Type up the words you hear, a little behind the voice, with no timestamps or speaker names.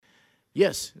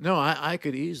Yes, no, I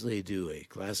could easily do a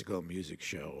classical music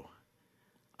show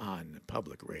on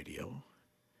public radio.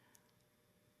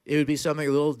 It would be something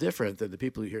a little different than the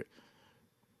people you hear.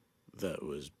 That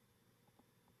was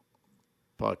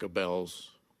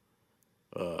Pachelbel's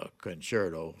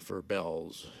concerto for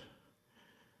bells,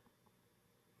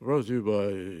 brought to you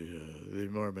by the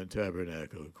Mormon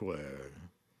Tabernacle Choir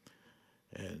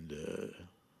and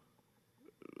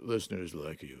listeners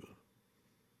like you.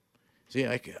 See,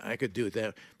 I could do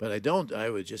that, but I don't. I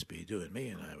would just be doing me,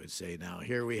 and I would say, now,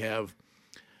 here we have,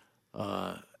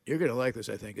 you're going to like this,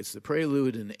 I think. It's the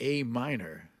Prelude in A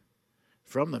minor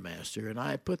from the Master, and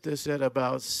I put this at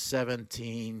about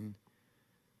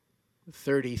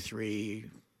 1733,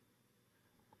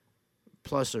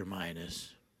 plus or minus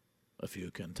a few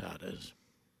cantatas.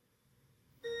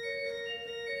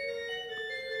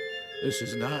 This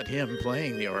is not him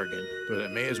playing the organ, but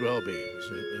it may as well be. It's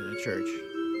in a church.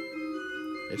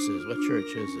 It says, what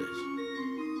church is this?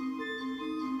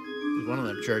 It's one of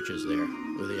them churches there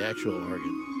with the actual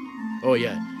organ. Oh,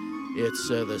 yeah. It's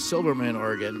the Silberman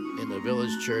organ in the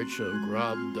village church of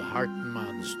Grob de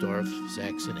Hartmannsdorf,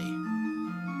 Saxony.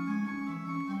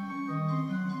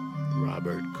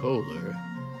 Robert Kubler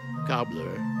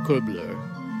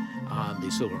on the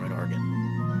Silberman organ.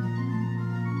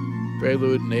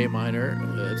 Prelude in A minor,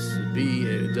 that's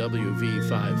BWV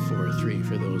 543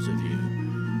 for those of you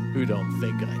who don't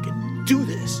think I can do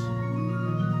this.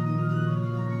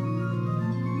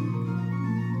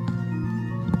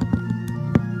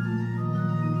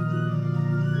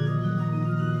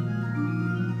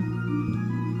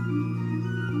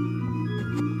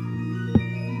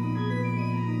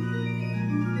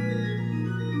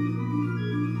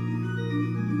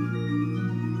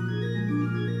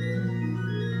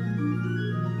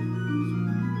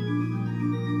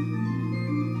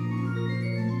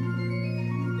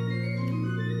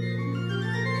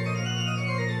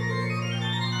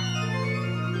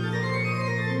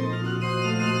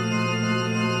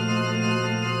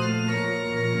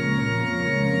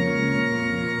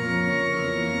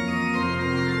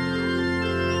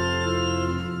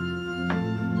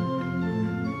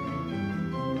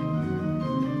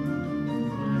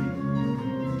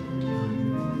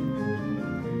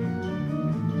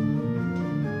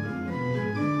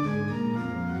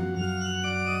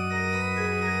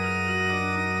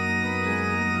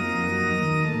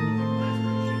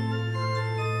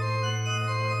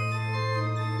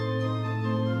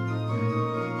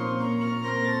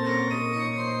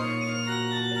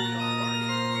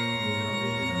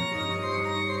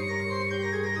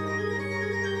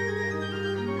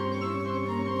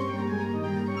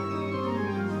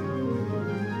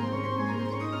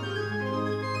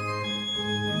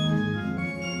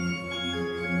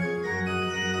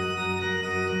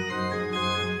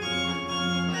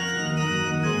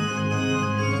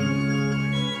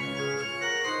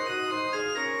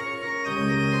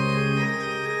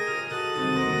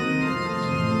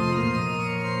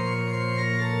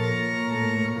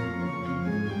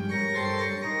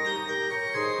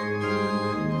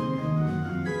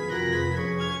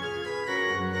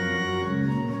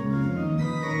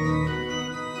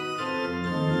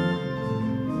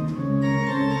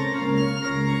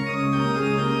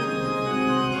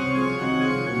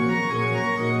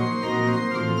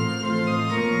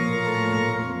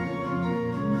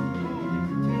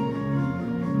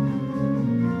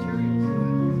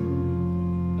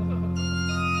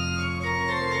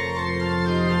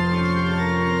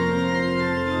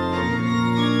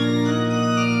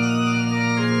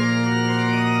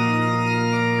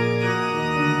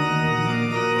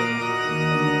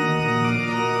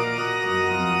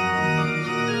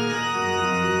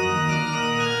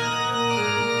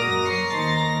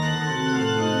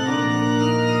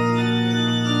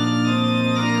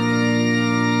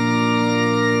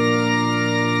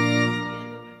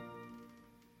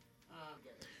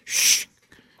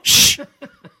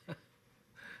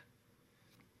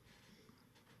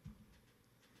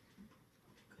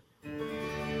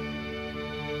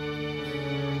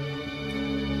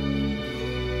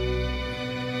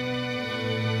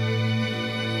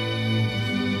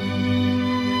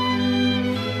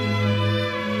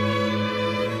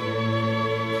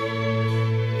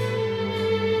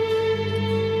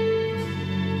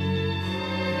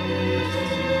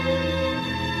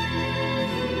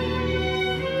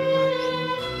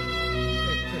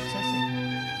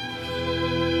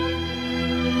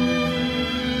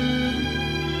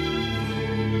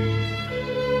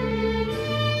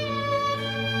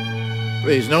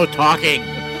 Please, no talking.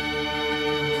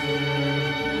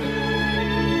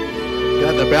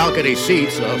 Got the balcony seat,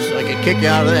 so I can kick you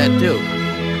out of that, too.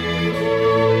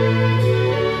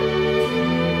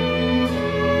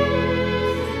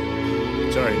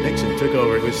 took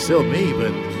over. It was still me,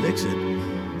 but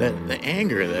Nixon, the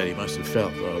anger that he must have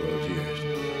felt all those years.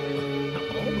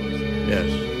 Yes.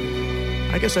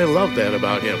 I guess I love that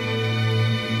about him.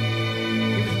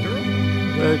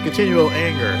 The continual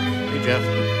anger. Hey, Jeff.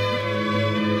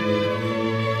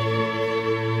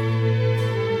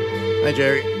 Hi,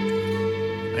 Jerry.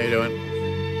 How you doing?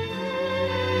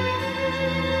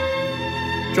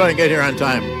 Try and get here on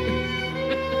time.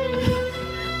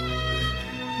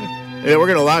 Yeah, we're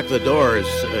gonna lock the doors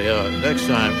next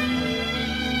time.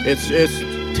 It's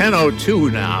 10:02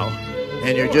 now,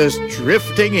 and you're just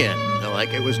drifting in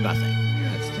like it was nothing.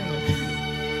 Yeah, it's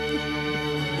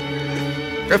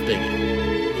 10:02. Drifting in.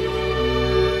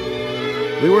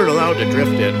 We weren't allowed to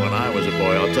drift in when I was a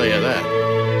boy. I'll tell you that.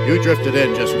 You drifted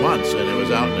in just once, and it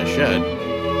was out in the shed.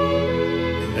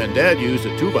 And Dad used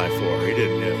a 2x4. He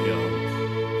didn't have,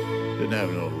 didn't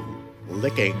have no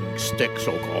licking stick,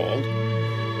 so-called.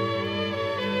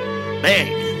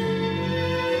 Bang!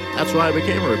 That's why I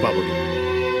became a Republican.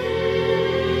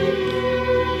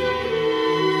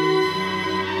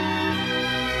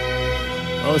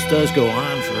 Oh, this does go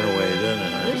on for a way, doesn't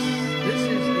it? This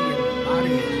is the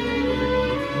embodiment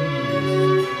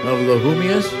Of the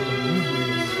Humius?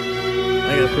 I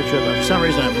gotta put you up. For some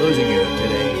reason, I'm losing you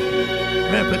today.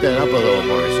 I'm gonna put that up a little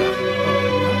more, son.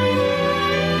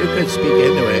 You could speak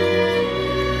into it.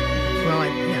 Well, but I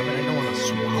don't want to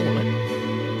swallow it.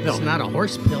 No. It's not a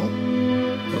horse pill.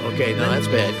 Okay, no, that's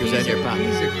bad, because then you're popping.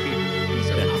 These are popping.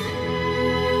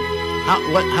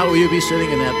 How will you be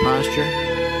sitting in that posture?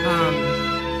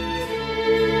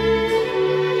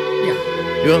 Yeah.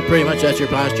 You pretty much that's your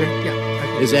posture?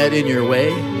 Yeah. Is that in your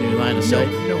way, in your line of sight?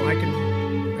 No, I can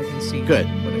see. Good.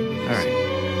 What I need to All right.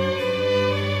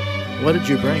 see. What did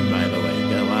you bring, by the way? You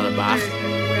got a lot of Bach?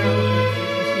 Well,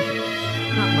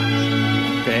 not much.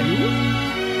 Okay.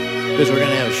 Because we're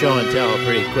going to have a show and tell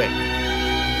pretty quick.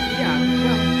 Yeah,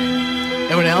 well,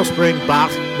 Anyone else bring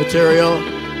Bach material? I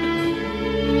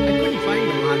couldn't find a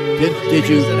lot.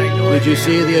 Did you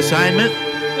see the assignment?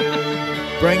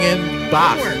 Bring in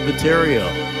Bach material.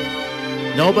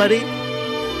 Nobody?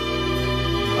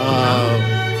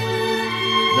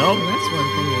 No? Well, that's one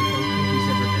thing I don't think he's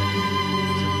ever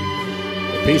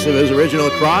done. A piece of his original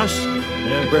cross? You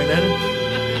didn't bring that in? A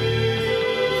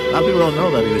lot of people don't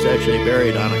know that he was actually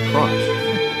buried on a cross.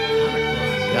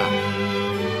 Yeah.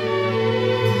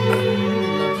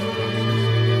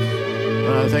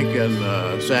 I think in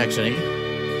Saxony. What?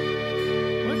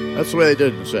 That's the way they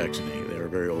did in Saxony. They were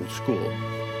very old school.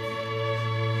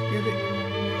 Yeah,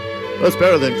 Well, it's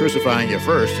better than crucifying you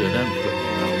first and then.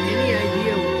 any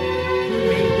idea who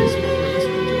made this what we're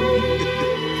listening to?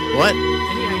 What?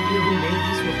 Any idea who made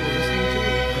this what we're listening to? I'm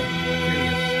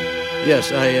curious. Yes,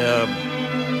 I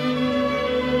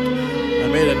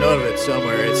made a note of it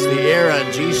somewhere. It's the air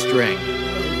on G string.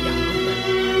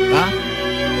 Huh?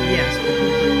 Yes, but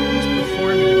who's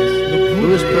performing this?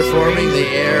 Who's performing the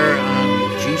air on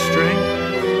G string? I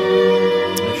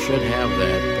should have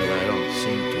that, but I don't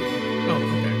seem to. Oh,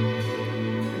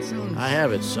 okay. It sounds. I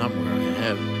have it somewhere. I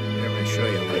have. Here, let me show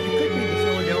you. It could be the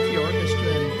Philadelphia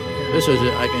Orchestra. This is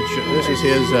it. I can show. This is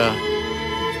his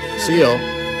seal.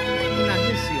 Well, not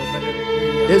his seal, but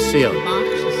His seal. Bach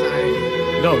Society.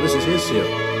 No, this is his seal.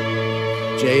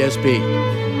 JSB.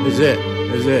 This is it.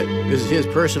 This is it. This is his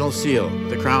personal seal.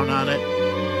 The crown on it.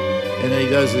 And then he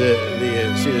does the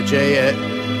see the J S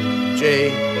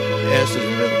is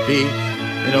in the B,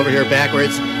 and over here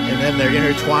backwards, and then they're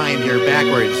intertwined here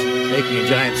backwards, making a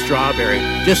giant strawberry,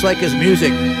 just like his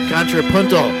music,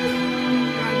 contrapuntal. I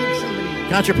think somebody.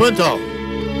 Contrapuntal.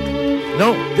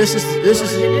 No, this is.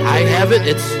 I have it.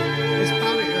 It's. It's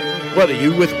probably. What are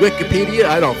you with Wikipedia?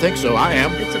 I don't think so. I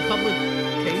am. It's a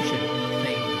publication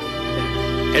thing.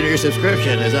 And your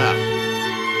subscription is up.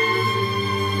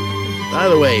 By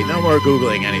the way, no more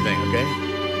Googling anything, okay?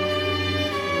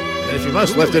 And if you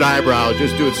must lift an eyebrow,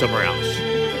 just do it somewhere else.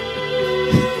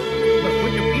 But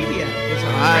Wikipedia is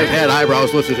on I've there. had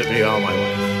eyebrows lifted at me all my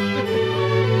life.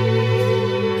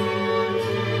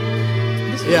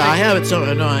 This is Yeah, I like- have it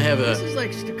somewhere. No, I have This a. is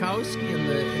like Stokowski in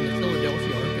the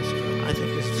Philadelphia Orchestra. I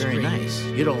think this is very String. nice.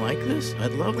 You don't like this?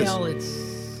 I'd love this. Well,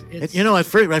 it's You know,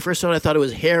 when I first saw it, I thought it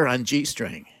was hair on G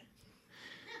string.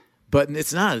 But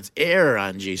it's not. It's air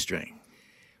on G string.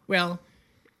 well,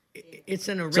 it's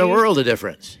an It's a world of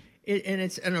difference. and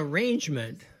it's an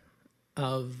arrangement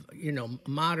of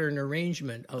modern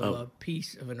arrangement of a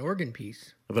piece of an organ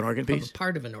piece. Of an organ Of piece? a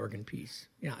part of an organ piece.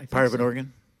 Yeah, I think Part of an so.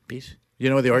 organ piece? You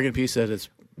know the organ piece that it's.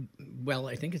 Well,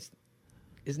 I think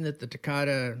isn't it the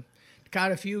toccata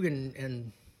fugue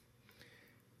and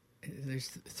there's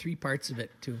three parts of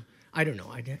it too. I don't know.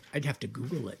 I'd have to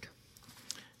Google it.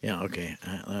 Yeah, okay.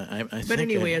 I But think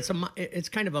anyway, it's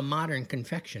kind of a modern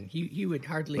confection. He would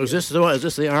hardly. is this the one? Is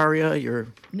this the aria?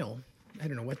 No, I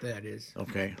don't know what that is.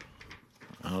 Okay.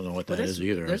 I don't know what But that is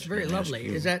either. That's I was very gonna ask lovely.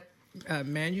 you. Is that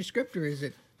manuscript or is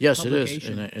it? Yes, it is.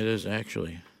 publication? And it is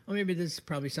actually. Well, maybe this is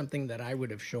probably something that I would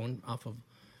have shown out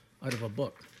of a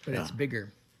book, but it's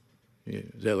bigger.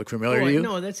 Does that look familiar Oh, to you?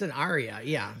 no, that's an aria.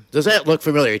 Yeah, Does that look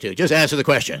familiar to you? Just answer the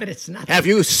question. but it's not. Have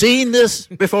you seen this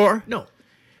before? No,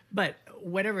 but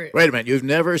whatever. Wait a minute. You've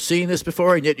never seen this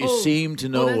before, and yet you Oh, seem to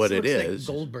well, know that what it looks is.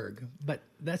 Like Goldberg, but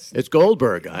that's It's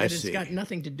Goldberg. I but see. It's got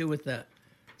nothing to do with the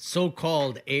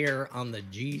so-called air on the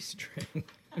G string.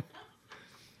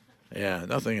 Yeah,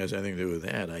 nothing has anything to do with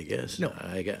that, I guess. No.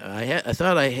 I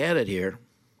thought I had it here.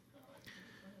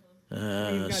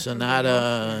 got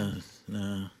Sonata.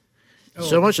 No.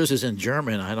 So much of this is in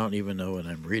German, I don't even know what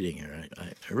I'm reading here. I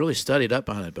really studied up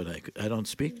on it, but I don't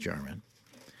speak German.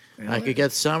 I could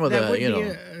get some of that the, would you be know,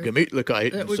 a-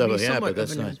 Gemütlichkeit That and would stuff be like that, somewhat but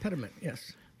that's of an not. impediment.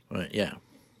 Yes. Right, yeah.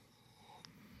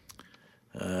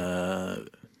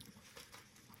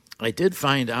 I did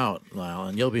find out, Lyle,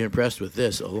 and you'll be impressed with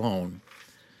this alone,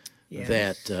 Yes.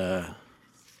 that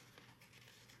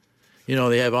you know,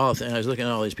 they have all. I was looking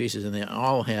at all these pieces, and they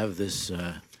all have this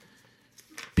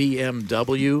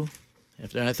BMW.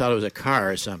 I thought it was a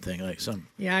car or something, like some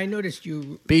Yeah, I noticed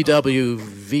you.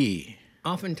 BWV.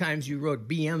 Oftentimes you wrote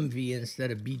BMV instead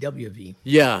of BWV.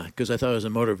 Yeah, because I thought it was a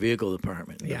motor vehicle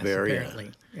department. Yes, Bavaria.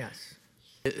 apparently. Yes.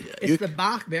 You- It's the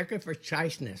Bachwerke for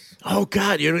Verzeichnis. Oh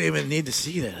God, you don't even need to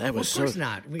see that. That was Of course so.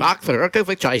 not. Bachwerke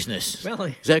Verzeichnis. Well,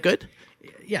 Is that good?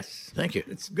 yes. Thank you.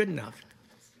 It's good enough.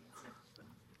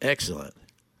 Excellent.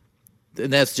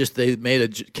 And that's just they made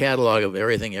a catalog of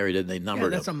everything Harry did, and they Yeah,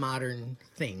 numbered that's a them. modern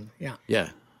thing. Yeah. Yeah.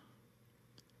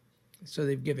 So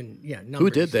they've given numbers. Who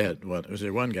did that? What was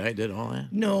there? One guy who did all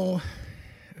that? No,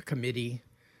 a committee.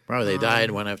 Probably they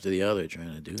died one after the other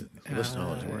trying to list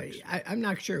all his works. I'm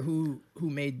not sure who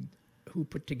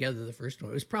put together the first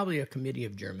one. It was probably a committee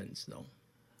of Germans, though.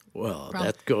 Well,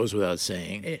 that goes without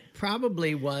saying. It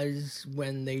probably was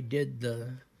when they did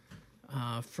the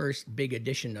first big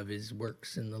edition of his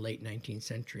works in the late 19th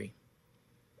century.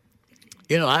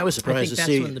 You know, I was I surprised think to that's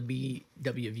see. when the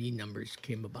BWV numbers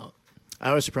came about.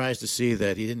 I was surprised to see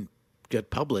that he didn't get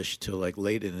published till like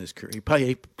late in his career. He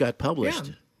probably got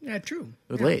published Yeah, true.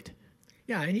 late.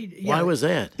 Yeah, and Why was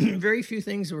that? very few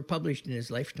things were published in his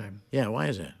lifetime. Yeah, why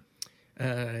is that?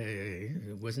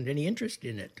 There wasn't any interest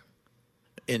in it.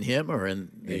 In him or in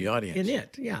the audience? In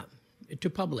it, yeah, to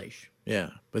publish.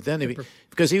 Yeah, but then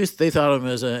because they thought of him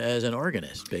as an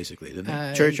organist, basically, didn't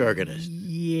they? Church organist.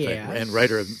 Yeah, And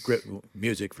writer of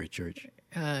music for church.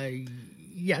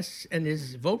 Yes, and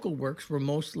his vocal works were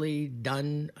mostly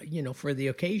done, for the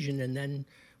occasion, and then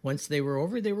once they were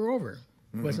over, they were over.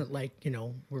 It wasn't like, we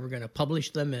were going to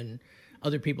publish them and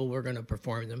other people were going to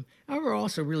perform them. They were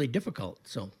also really difficult,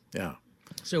 so Yeah,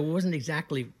 it wasn't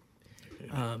exactly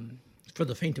for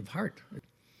the faint of heart.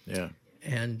 yeah.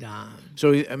 And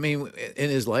So, I mean, in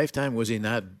his lifetime, was he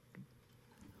not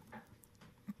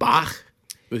Bach?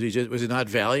 Was he not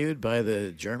valued by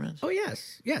the Germans? oh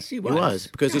yes, he was. He was,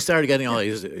 because he started getting all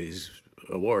these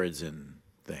awards and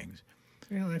things.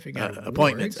 Well, I forgot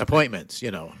Appointments,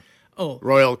 Oh,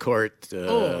 royal court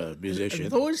musician.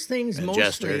 Those things and mostly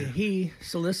jester. he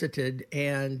solicited,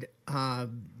 and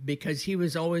because he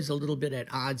was always a little bit at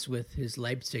odds with his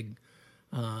Leipzig,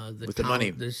 With the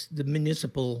money. the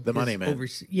municipal, The money man.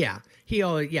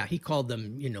 He called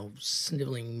them,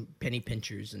 sniveling penny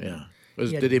pinchers. And Yeah.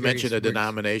 had Did he mention various a words.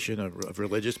 denomination of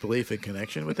religious belief in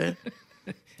connection with that?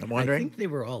 I'm I wondering. think they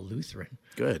were all Lutheran.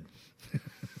 Good.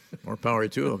 More power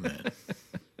to him then.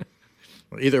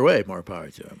 Well, either way, more power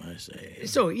to him, I say.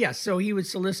 So he would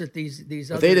solicit these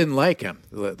But other. they didn't like him.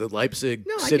 The Leipzig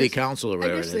No, I City guess- Council or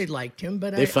whatever. I guess it they is. liked him,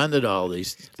 but They funded all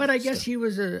these. But I guess he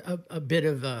was a bit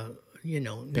of a,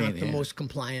 not Pain, the yeah. most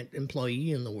compliant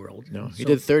employee in the world. No, he So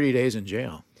did 30 days in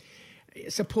jail.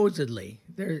 supposedly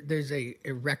there's a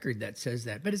record that says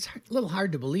that, but it's a little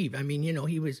hard to believe. I mean,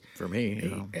 he was For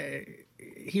me,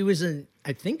 he was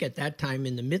I think at that time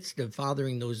in the midst of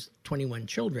fathering those 21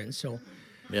 children. So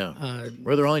yeah.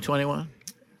 Were there only 21?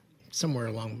 somewhere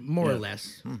along, more or Yeah.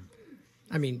 less.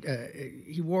 I mean,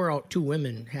 he wore out 2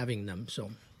 women having them.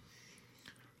 So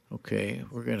Okay,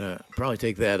 we're gonna probably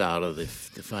take that out of the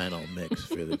final mix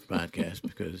for the podcast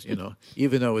because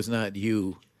even though it's not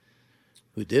you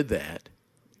who did that,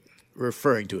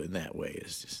 referring to it in that way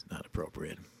is just not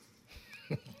appropriate.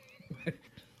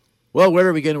 Well, where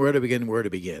to begin? Where to begin? Where to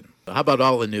begin? How about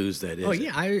all the news that is? oh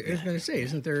yeah, I was going to say,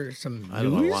 isn't there some I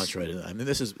don't want to news? launch right in. I mean,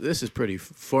 this is pretty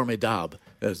formidable,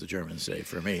 as the Germans say,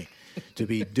 for me. to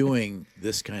be doing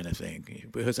this kind of thing,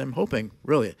 because I'm hoping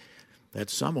really that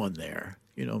someone there,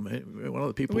 one of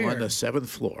the people on the 7th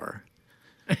floor,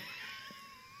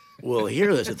 will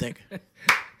hear this and think,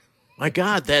 "My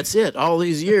God, that's it! All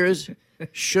these years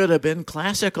should have been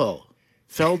classical.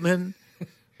 Feldman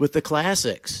with the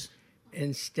classics."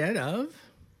 Instead of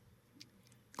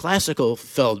Classical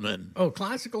Feldman.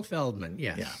 classical Feldman.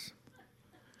 Yes. Yeah.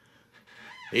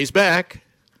 He's back.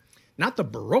 Not the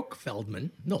Baroque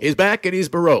Feldman. No. He's back and he's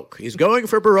Baroque. He's going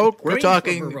for Baroque. We're Going for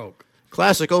talking Baroque.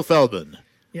 Classical Feldman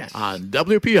Yes. on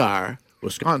WPR,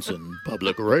 Wisconsin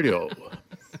Public Radio.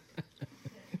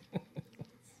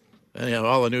 Anyhow,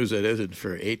 all the news that isn't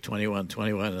for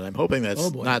 8/21/21, and I'm hoping that's Oh,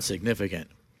 boy. not significant.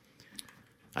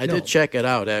 I No. did check it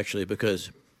out, actually,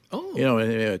 because, Oh.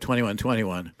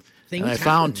 21/21, Things and I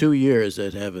found happen. 2 years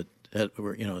that have it, that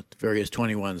were, various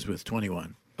 21s with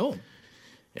 21. Oh.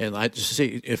 And I just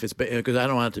see if it's because I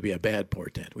don't want it to be a bad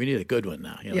portent. We need a good one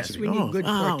now. Yes, so we need good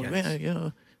portents.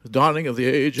 Man, the dawning of the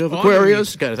age of Dawning.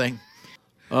 Aquarius kind of thing.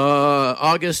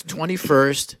 August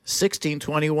 21st,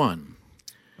 1621.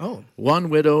 Oh. One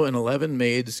widow and 11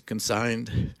 maids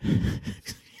consigned.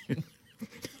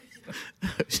 I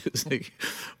was just thinking,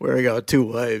 wearing out 2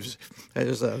 wives. I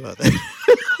just thought about that.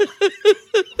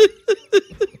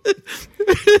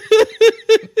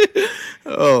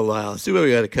 Oh, wow. See,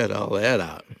 we got to cut all that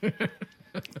out.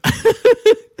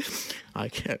 I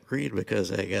can't read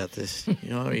because I got this.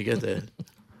 You get the.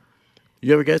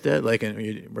 You ever get that? Like when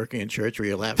you're working in church where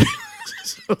you're laughing?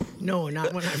 So No,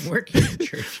 not when I'm working in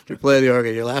church. you play the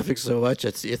organ, you're laughing so much,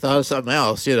 you thought of something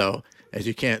else, as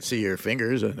you can't see your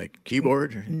fingers on the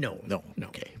keyboard? No. No. No.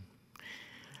 Okay.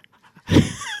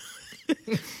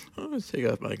 I'm going to take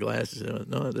off my glasses.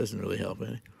 No, that doesn't really help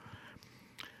any.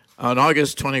 On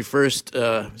August 21st,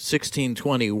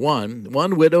 1621,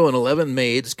 one widow and 11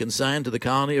 maids consigned to the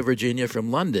colony of Virginia from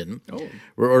London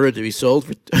were ordered to be sold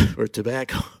for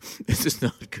tobacco. This is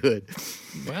not good.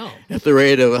 Well, At the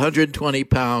rate of 120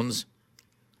 pounds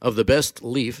of the best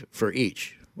leaf for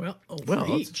each. for Well,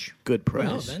 that's each. good price.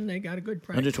 Well, then they got a good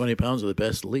price. 120 pounds of the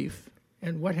best leaf.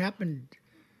 And what happened?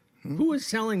 Who was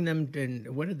selling them,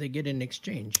 and what did they get in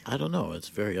exchange? I don't know. It's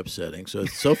very upsetting.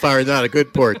 So far, not a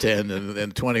good portent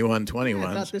in 21 I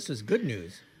 21. thought this was good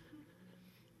news.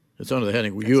 It's under the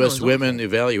heading U.S. sounds women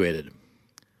evaluated.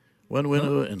 One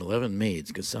widow and 11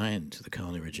 maids consigned to the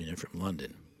colony of Virginia from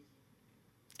London.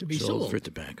 To be Sold sold. for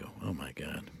tobacco. Oh, my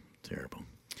God. Terrible.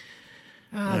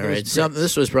 Ah, All those right. Brits.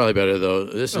 This was probably better, though.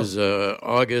 This is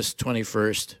August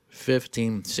 21st,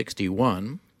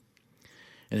 1561.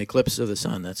 An eclipse of the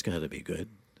sun. That's got to be good,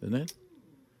 isn't it?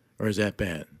 Or is that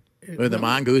bad? Or the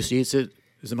mongoose eats it.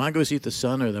 Does the mongoose eat the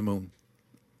sun or the moon?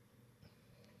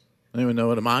 I don't even know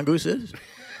what a mongoose is.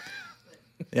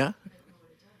 Yeah?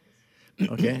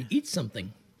 Okay. Eat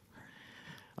something.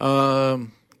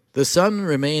 The sun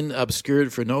remained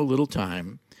obscured for no little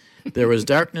time. There was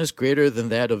darkness greater than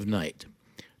that of night.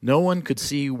 No one could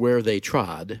see where they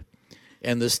trod,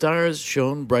 and the stars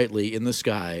shone brightly in the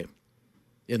sky.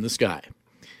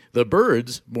 The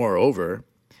birds, moreover,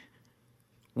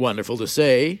 wonderful to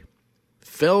say,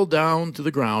 fell down to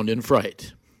the ground in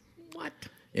fright. What?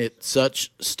 It's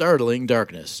such startling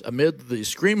darkness, amid the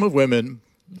scream of women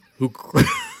who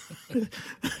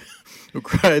who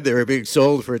cried they were being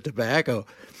sold for tobacco,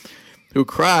 who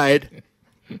cried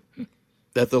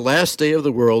that the last day of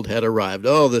the world had arrived.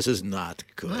 Oh, this is not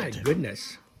My good.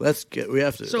 goodness. Let's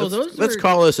those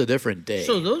call this a different day.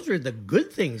 So those are the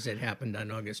good things that happened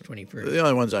on August 21st. The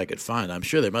only ones I could find. I'm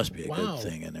sure there must be a Wow. good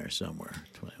thing in there somewhere.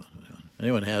 21.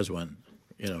 Anyone has one,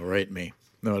 write me.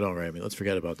 No, don't write me. Let's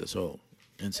forget about this whole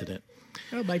incident.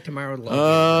 Well, by tomorrow, it'll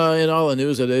all In all the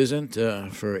news that isn't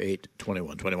for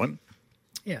 8/21/21. be-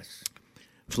 Yes.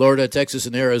 Florida, Texas,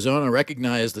 and Arizona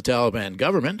recognize the Taliban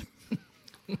government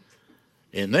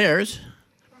in theirs.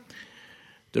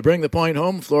 To bring the point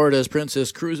home, Florida's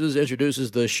Princess Cruises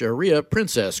introduces the Sharia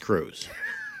Princess Cruise.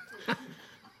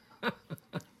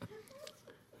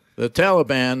 The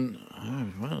Taliban.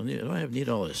 Do I need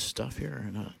all this stuff here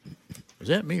or not? Is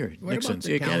that me or What Nixon? about the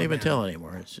See, I can't even Taliban? tell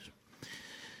anymore. It's just...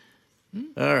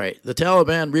 All right. The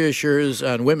Taliban reassures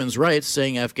on women's rights,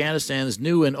 saying Afghanistan's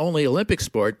new and only Olympic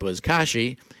sport,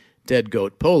 Buzkashi, dead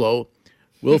goat polo,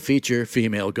 will feature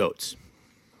female goats.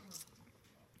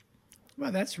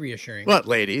 Well, that's reassuring. What,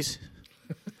 ladies?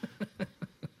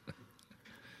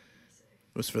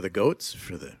 Was for the goats?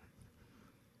 For the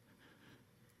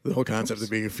whole concept of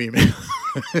being a female?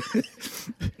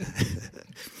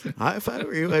 If I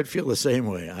were you, I'd feel the same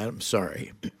way. I'm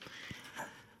sorry.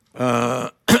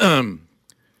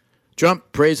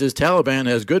 Trump praises Taliban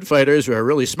as good fighters who are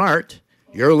really smart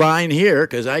your line here,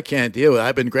 because I can't deal with it.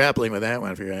 I've been grappling with that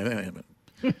one for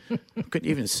I couldn't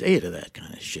even say to that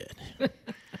kind of shit.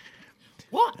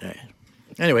 What?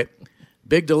 Anyway,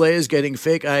 big delays getting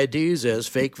fake IDs as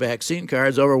fake vaccine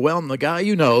cards overwhelm the guy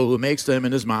you know who makes them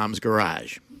in his mom's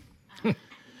garage.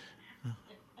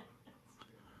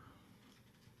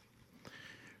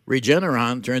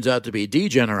 Regeneron turns out to be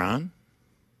Degeneron.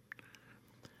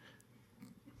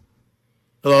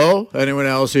 Hello? Anyone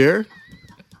else here?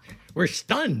 We're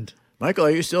stunned. Michael,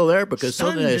 are you still there? Because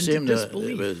Stunned suddenly I into seemed to,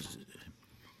 disbelief. it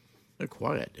was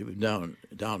quiet. It was down,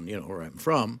 where I'm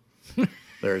from.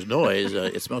 There's noise.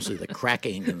 It's mostly the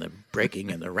cracking and the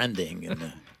breaking and the rending and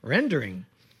the Rendering.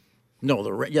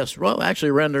 no, yes, well,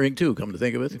 actually rendering too. Come to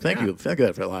think of it, thank you for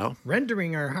that, Lyle.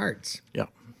 Rendering our hearts. Yeah.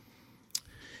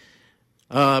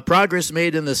 Progress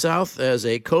made in the South as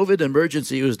a COVID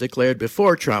emergency was declared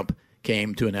before Trump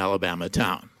came to an Alabama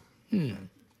town.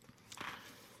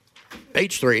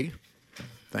 Page 3.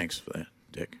 Thanks for that,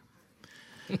 Dick.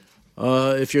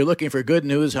 If you're looking for good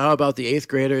news, how about the 8th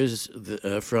graders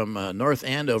from North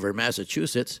Andover,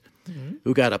 Massachusetts,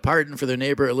 who got a pardon for their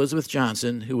neighbor Elizabeth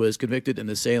Johnson, who was convicted in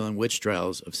the Salem witch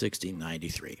trials of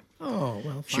 1693. Oh,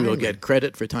 well, She will finally. get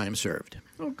credit for time served.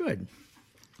 Oh, good.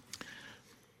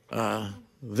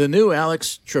 The new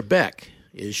Alex Trebek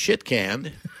is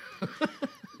shit-canned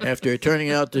after turning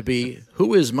out to be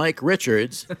Who is Mike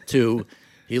Richards to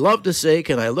he loved to say,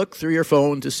 can I look through your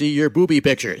phone to see your booby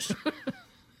pictures?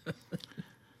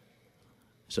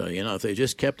 So, if they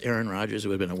just kept Aaron Rodgers, it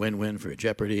would have been a win-win for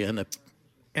Jeopardy and the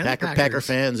And the Packer Packers.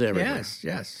 fans everywhere. Yes,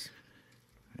 yes.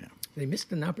 They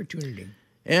missed an opportunity.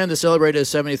 And to celebrate his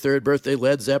 73rd birthday,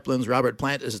 Led Zeppelin's Robert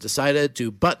Plant has decided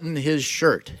to button his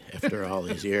shirt after all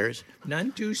these years.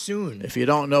 None too soon. If you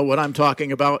don't know what I'm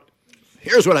talking about,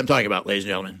 here's what I'm talking about, ladies and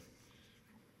gentlemen.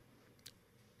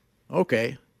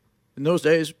 Okay. In those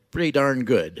days, pretty darn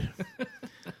good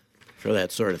for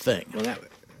that sort of thing. Well,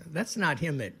 that's not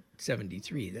him at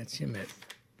 73. That's him at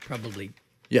probably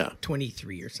Yeah,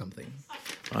 23 or something.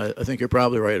 I think you're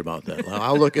probably right about that. Well,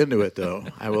 I'll look into it, though.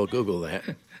 I will Google that.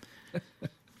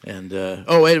 And,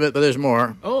 oh, wait a minute, but there's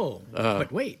more. Oh,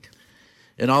 but wait.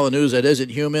 In all the news that isn't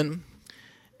human,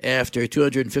 after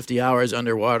 250 hours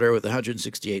underwater with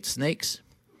 168 snakes,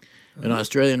 an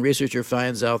Australian researcher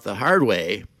finds out the hard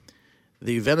way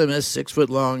the venomous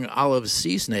 6-foot-long olive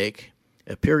sea snake,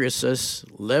 Epirus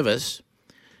levis,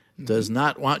 does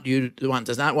not want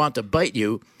to bite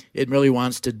you. It merely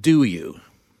wants to do you.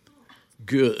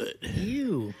 Good.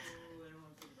 Ew.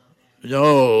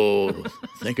 No,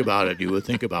 think about it. You would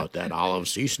think about that olive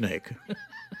sea snake,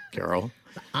 Carol.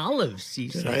 Olive sea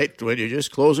snake. Right? When you're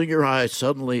just closing your eyes,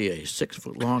 suddenly a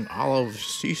 6-foot-long olive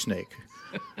sea snake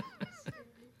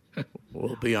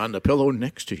will be on the pillow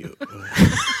next to you.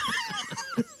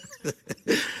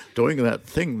 Doing that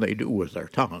thing they do with their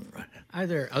tongue. Are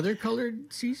there other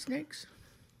colored sea snakes?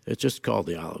 It's just called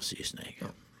the olive sea snake.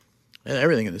 And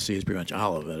everything in the sea is pretty much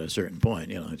olive at a certain point.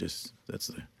 That's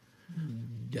the,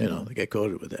 they get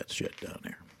coated with that shit down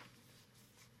there.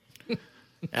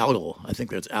 Algal. I think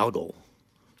that's algal.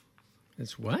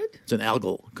 It's what? It's an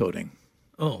algal coating.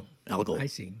 Oh, Algal. I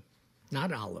see.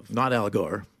 Not olive. Not Al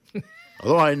Gore.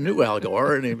 Although I knew Al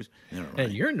Gore, and he was. Never mind.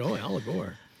 And you're no Al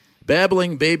Gore.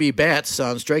 Babbling baby bats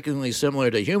sound strikingly similar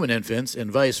to human infants,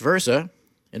 and vice versa.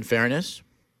 In fairness,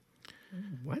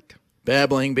 What?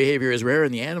 babbling behavior is rare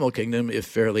in the animal kingdom, if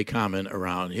fairly common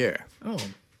around here. Oh,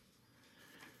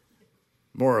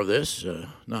 More of this,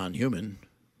 non-human,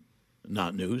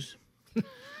 not news.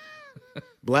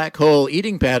 Black hole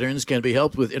eating patterns can be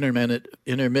helped with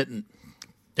intermittent.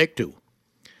 Take two.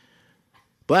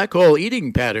 Black hole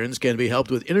eating patterns can be helped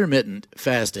with intermittent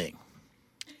fasting.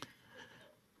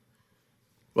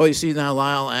 Well, you see now,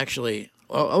 Lyle, actually,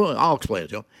 I'll explain it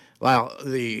to you. Lyle,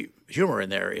 the humor in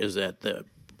there is that the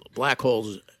black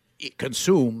holes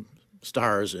consume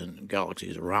stars and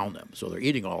galaxies around them, so they're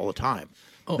eating all the time.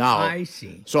 oh, Now, I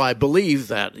see. so I believe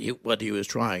that what he was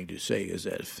trying to say is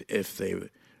that if they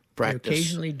practice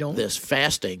occasionally don't- this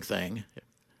fasting thing,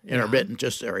 intermittent,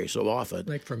 just every so often,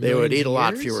 Like for they would millions eat a of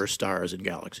lot years? fewer stars and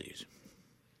galaxies.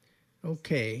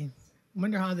 Okay.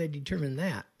 Wonder how they determine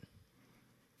that.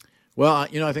 Well, I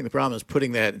think the problem is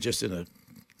putting that just in a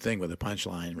thing with a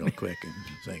punchline real quick and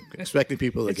saying, expecting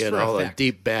people to It's get for all the effect.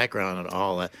 deep background and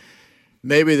all that.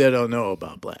 Maybe they don't know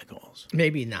about black holes.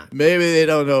 Maybe not. Maybe they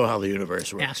don't know how the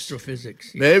universe works.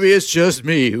 Astrophysics. Maybe it's just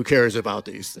me who cares about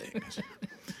these things.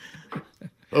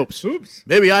 Oops.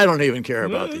 Maybe I don't even care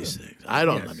about these things. I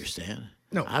don't Yes. understand.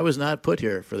 No. I was not put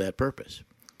here for that purpose.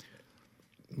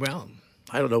 Well,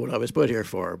 I don't know what I was put here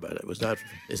for, but it was not.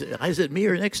 Is it me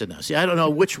or Nixon now? See, I don't know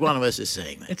which one of us is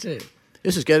saying that.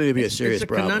 This is getting to be a serious it's a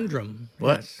problem. conundrum.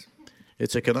 What? Yes.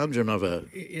 It's a conundrum of a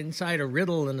Inside a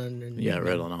riddle and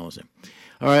riddle and all of it.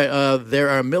 All right, there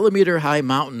are millimeter-high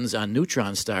mountains on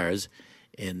neutron stars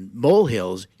in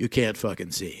molehills you can't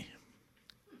fucking see.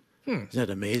 Isn't that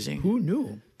amazing? Who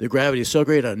knew? The gravity is so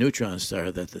great on a neutron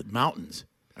star that the mountains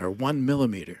are 1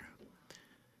 millimeter.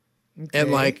 Okay.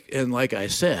 And like I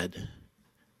said,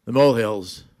 the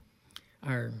molehills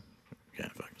Are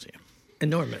can't fucking see them.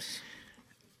 enormous.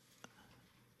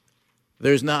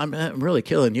 I'm really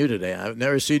killing you today. I've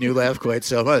never seen you laugh quite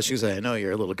so much because I know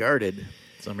you're a little guarded.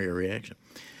 Some of your reaction.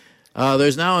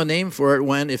 There's now a name for it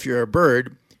when, if you're a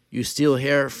bird, you steal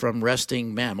hair from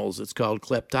resting mammals. It's called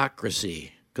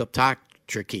kleptocracy.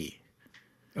 Kleptocracy.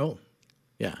 Oh,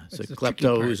 Yeah, it's That's a the tricky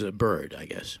klepto part. who's a bird, I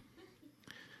guess.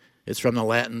 It's from the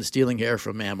Latin, stealing hair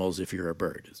from mammals if you're a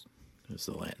bird. Is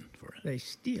the Latin for it. they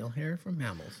steal hair from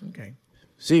mammals. Okay.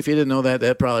 See, if you didn't know that,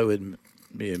 that probably would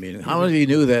be a meaning. How many of you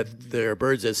knew that there are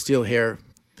birds that steal hair?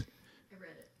 I read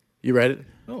it. You read it?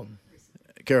 Oh,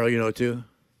 Carol, you know it too?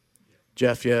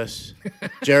 Jeff, yes.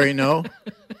 Jerry, no?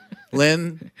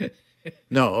 Lynn?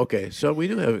 No, okay. So we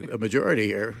do have a majority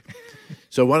here.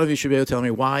 So one of you should be able to tell me,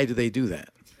 why do they do that?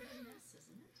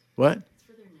 What? It's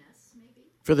for their nests, maybe.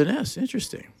 For the nest.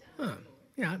 Interesting. huh.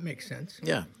 Yeah, it makes sense.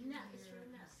 Yeah. Nests for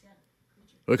the nest, yeah.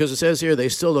 Because it says here they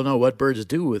still don't know what birds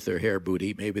do with their hair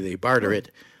booty. Maybe they barter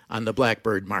it on the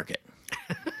blackbird market.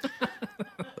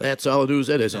 That's all the news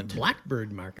that isn't.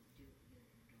 Blackbird market.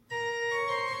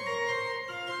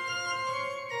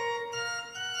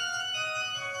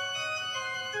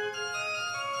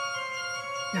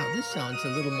 Now this sounds a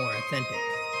little more authentic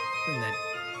than that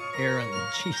air on the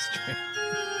G string.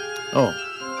 Oh,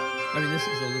 I mean, this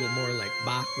is a little more like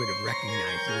Bach would have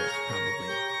recognized this, probably.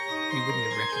 He wouldn't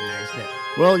have recognized that.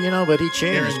 well, but he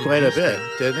Aaron changed quite a used bit,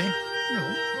 to. didn't he?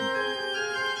 No,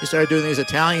 He started doing these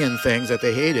Italian things that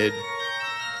they hated.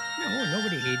 no,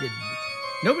 nobody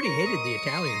hated the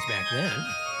Italians back then.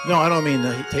 No, I don't mean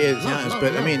the Italians,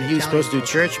 but I love mean he was supposed to do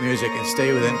Italian church music and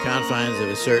stay within confines of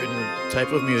a certain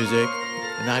type of music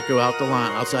and not go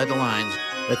outside the lines.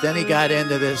 But then he got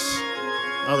into this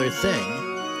other thing.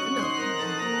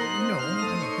 No, I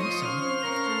don't think so.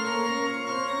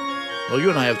 Well, you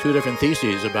and I have two different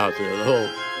theses about the whole.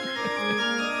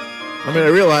 I mean, I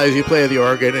realize you play the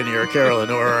organ and you're a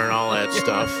Carolynora and all that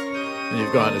stuff, and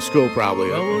you've gone to school probably.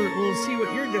 Well, we'll see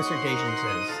what your dissertation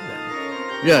says then.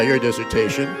 Yeah, your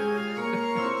dissertation.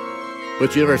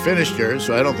 But you never finished yours,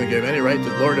 so I don't think you have any right to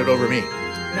lord it over me.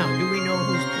 Now, do we know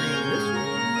who's playing this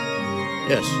one?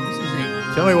 Yes. This is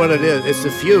a Tell me what it is. It's the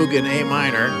fugue in A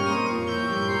minor,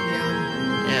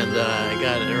 yeah. and I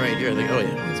got it right here. Oh,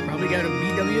 yeah. It's probably got a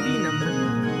BWV number.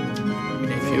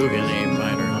 Fugue in A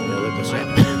minor. Let me look this up. I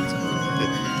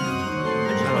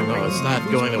don't know. It's not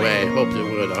going the way I hoped it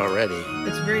would already.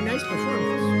 It's a very nice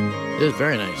performance. It is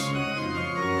very nice.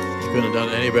 Couldn't have done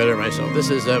it any better myself. This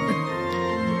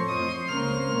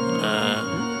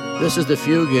is the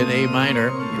fugue in A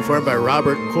minor, performed by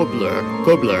Robert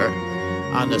Kobler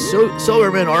on the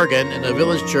Silberman organ in the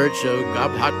village church of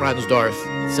Hartmannsdorf,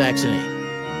 Saxony.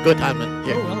 Good, Hartmann.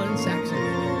 Here. Oh, well, in Saxony. I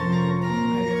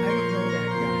don't know that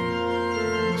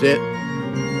guy. See it?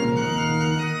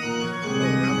 Oh,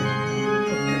 Robert.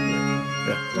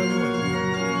 Yeah. Don't know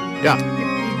him. Yeah.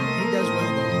 He does well,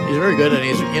 though. He's very good,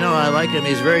 and I like him.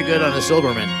 He's very good on the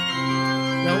Silberman.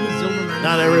 Well, the Zilberman.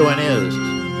 Not everyone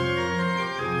is.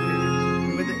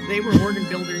 They were organ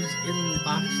builders in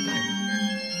Bach's time.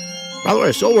 By the way,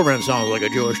 Silberman sounds like a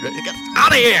Jewish name. Get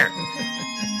out of here!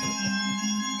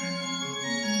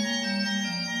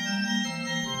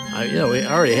 We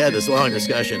already had this long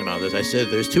discussion about this. I said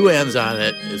there's two ends on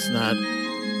it. It's not a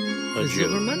The Jew,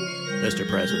 Zilberman? Mr.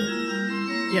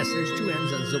 President. Yes, there's two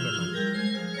ends on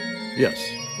Zilberman. Yes,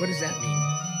 What does that mean?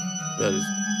 that is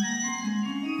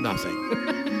nothing.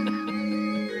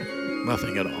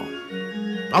 Nothing at all.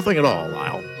 Nothing at all,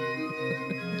 Lyle.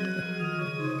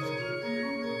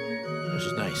 This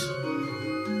is nice.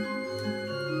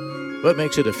 What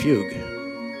makes it a fugue?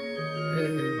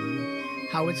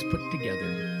 How it's put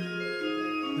together.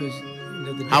 There's,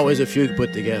 the How is different- a fugue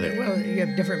put together? Well, you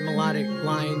have different melodic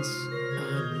lines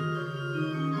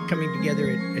coming together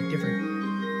at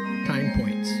different time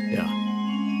points. Yeah.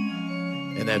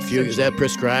 And that fugue, is that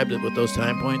prescribed what those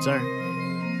time points are?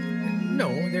 No,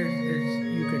 there's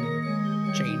you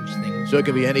can change things. So it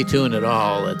could be any tune at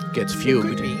all that gets Could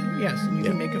fugued. be, yes, and you Yeah.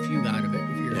 can make a fugue out of it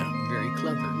if you're Yeah. very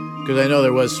clever. Because I know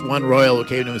there was one royal who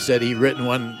came to him and said he'd written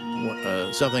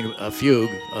a fugue,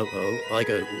 like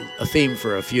a theme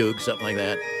for a fugue, something like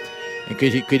that. And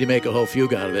could you make a whole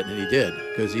fugue out of it? And he did,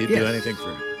 because he'd do Yes. anything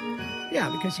for. Yeah,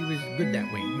 because he was good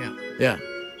that way. Yeah. Yeah.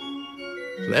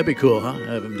 So that'd be cool, huh?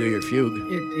 Have him do your fugue.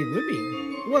 It would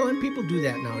be. Well, and people do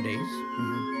that nowadays,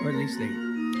 or at least they.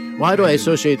 Why do I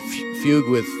associate fugue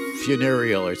with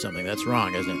funereal or something? That's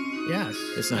wrong, isn't it? Yes.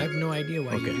 It's not- I have no idea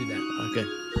why Okay. you do that. Okay.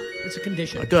 It's a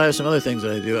condition. I have some other things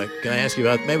that I do. Can I ask you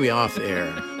about maybe off air?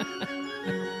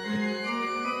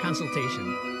 Consultation.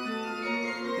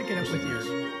 Pick it up with your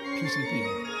PCP.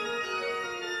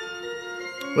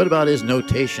 What about his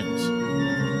notations?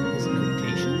 His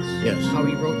notations. Yes. How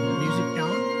he wrote music down.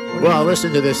 What Well, are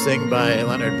listen to this thing by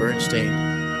Leonard Bernstein.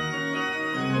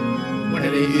 What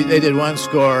And are these? they did one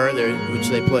score there, which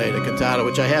they played, a cantata,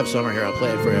 which I have somewhere here. I'll play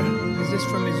it for you. Is this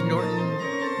from his Norton?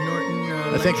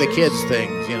 I think the lectures? kids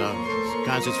things,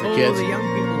 concerts for Oh, kids. the young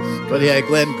people's. But he had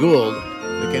Glenn Gould,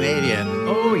 the Canadian,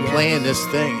 Oh yeah. playing this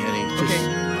thing, and he just.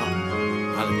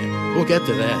 Okay. We'll get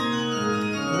to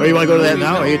that. Or you want to go to that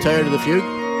now? Are you tired of the fugue?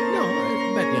 No,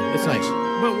 but Yeah, it's nice.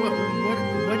 But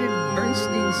what did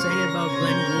Bernstein say about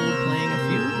Glenn Gould playing a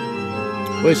fugue?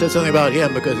 Well, he said something about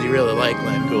him because he really liked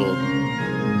Glenn Gould.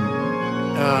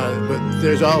 But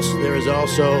there was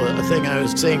also a thing I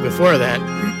was saying before that.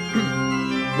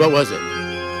 What was it?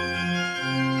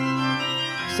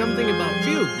 Something about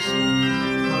fugues.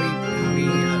 How he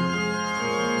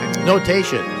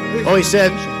Notation. Oh, he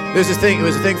said there's a thing. It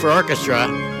was a thing for orchestra,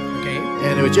 okay.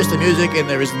 and it was just the music, and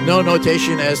there was no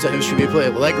notation as to who should be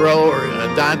played, Allegro or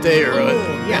Andante or.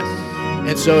 Oh, yes.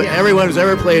 And so Yes. everyone who's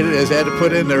ever played it has had to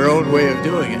put in their own way of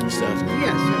doing it and stuff.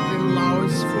 Yes, it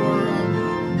allows for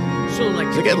so like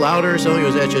Does it get louder or something, or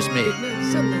is that just me?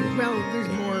 Something. Well, there's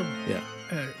more.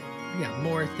 Yeah,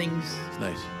 More things. it's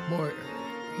nice. More.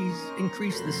 He's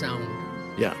increased the sound.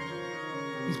 Yeah,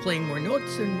 He's playing more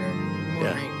notes and more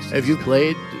yeah. ranks. and Have you stuff.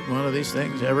 played one of these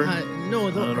things ever? No,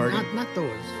 on an organ? not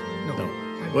those. No. No.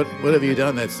 What have you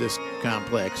done that's this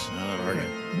complex on an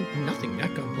organ? Nothing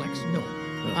that complex. No.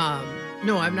 No.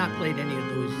 No, I've not played any of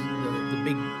those.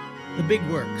 The big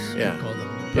works. Yeah. We call them.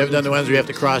 You haven't done the ones where you have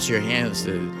to cross your hands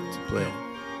to play.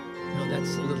 No,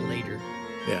 that's a little later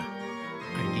Yeah.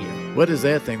 idea. What is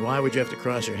that thing? Why would you have to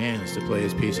cross your hands to play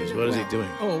his pieces? What is he doing?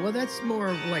 Oh, well, that's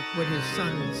more like what his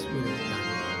sons would have done,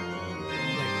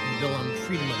 like Wilhelm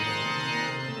Friedemann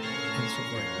and so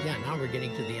forth. Yeah, now we're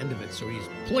getting to the end of it, so he's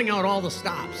pulling out all the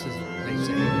stops, as they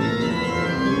say.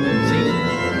 See?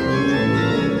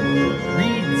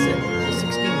 Reeds and the 16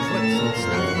 foots and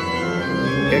stuff.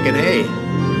 Kicking A.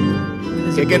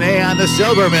 There's a Kicking big- A on the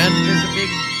Silverman. There's a big,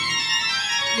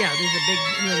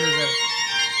 there's a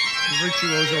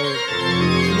virtuoso.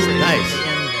 Nice.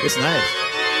 It's nice.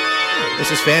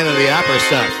 This is fan of the opera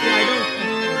stuff. Yeah, I don't.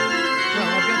 Well,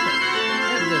 I've got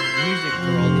the music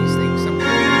for all these things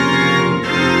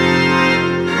somewhere.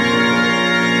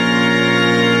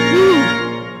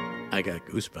 I got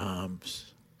goosebumps.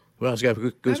 Who else got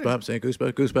goosebumps? Any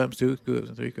goosebumps? Goosebumps too?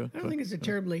 Three, I don't think it's a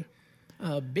terribly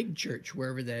big church,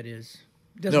 wherever that is.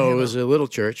 Doesn't No, it have was a little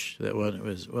church. That one. It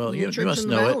was. Well, you church must in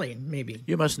the know valley, it. maybe.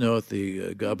 You must know it.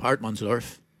 The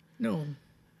Hartmannsdorf No,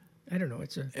 I don't know.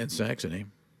 It's a in Saxony.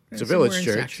 It's a somewhere village in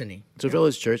church. Saxony. It's a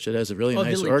village church that has a really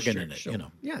nice village organ church, in it. so- You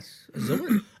know, Yes,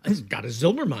 a it's got a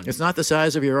Zilbermann. it's not the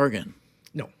size of your organ.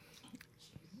 No,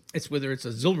 it's whether it's a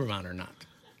Zilbermann or not.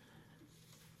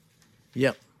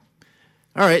 Yep.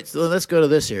 All right, so let's go to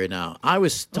this here now. I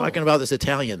was talking about this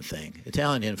Italian thing,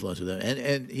 Italian influence with him,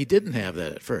 and he didn't have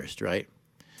that at first, right?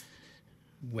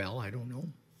 Well, I don't know.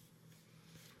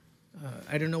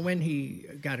 I don't know when he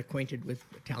got acquainted with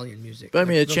Italian music. But I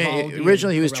mean, like it changed. Vivaldi and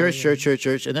Originally, he was Corelli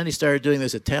church, and then he started doing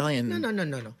this Italian,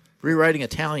 No. rewriting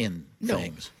Italian No.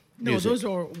 things. No, music.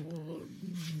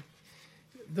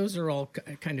 those are all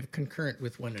kind of concurrent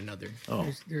with one another.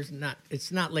 Oh. There's not.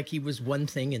 It's not like he was one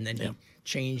thing and then Yeah. he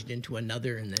changed into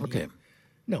another and then. Okay.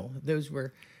 No, those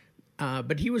were.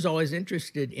 But he was always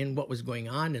interested in what was going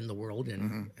on in the world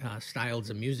and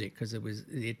styles of music because it was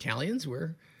the Italians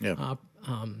were, Yeah.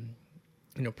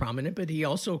 prominent. But he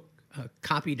also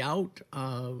copied out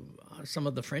some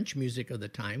of the French music of the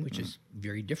time, which is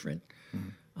very different.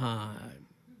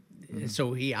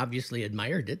 So he obviously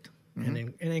admired it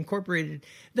and incorporated.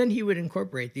 Then he would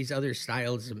incorporate these other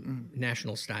styles,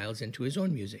 national styles, into his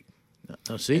own music.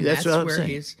 Oh, see, And that's that's what I'm where saying.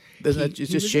 his- Doesn't he- that, it's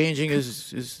he just was- changing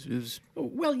his.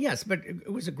 Well, yes, but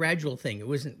it was a gradual thing. It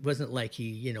wasn't like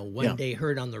he one Yeah. day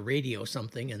heard on the radio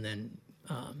something and then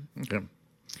Okay.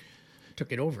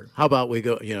 took it over. How about we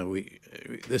go?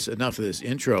 This enough of this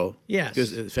intro. Yes.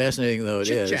 Because it's fascinating though it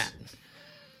Chit is. chat.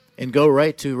 And go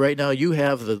right to right now. You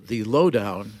have the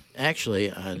lowdown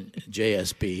actually on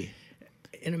JSB.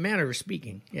 In a manner of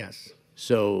speaking, yes.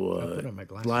 So put on my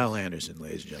glasses. Lyle Anderson,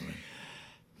 ladies and gentlemen.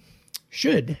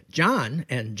 Should John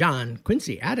and John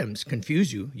Quincy Adams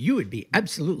confuse you, you would be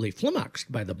absolutely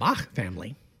flummoxed by the Bach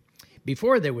family.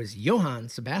 Before there was Johann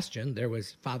Sebastian, there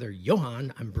was Father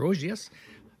Johann Ambrosius,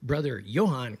 brother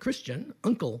Johann Christian,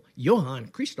 uncle Johann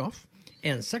Christoph,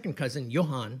 and second cousin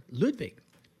Johann Ludwig,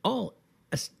 all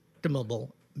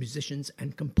estimable musicians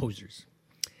and composers.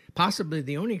 Possibly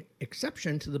the only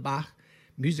exception to the Bach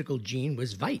musical gene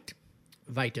was Veit.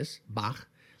 Vitus Bach,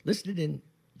 listed in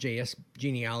J.S.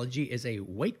 genealogy, is a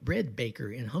white bread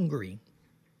baker in Hungary.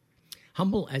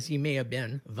 Humble as he may have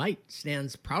been, Veit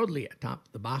stands proudly atop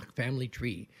the Bach family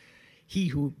tree, he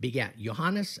who begat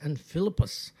Johannes and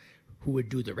Philippus, who would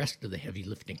do the rest of the heavy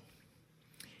lifting.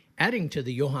 Adding to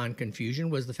the Johann confusion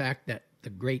was the fact that the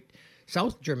great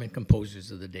South German composers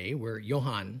of the day were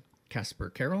Johann Caspar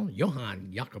Carol,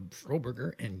 Johann Jakob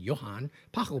Froberger, and Johann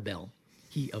Pachelbel,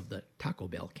 he of the Taco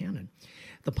Bell canon.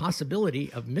 The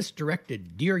possibility of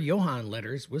misdirected Dear Johann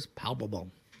letters was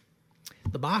palpable.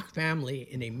 The Bach family,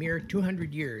 in a mere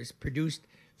 200 years, produced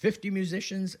 50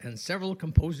 musicians and several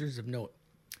composers of note,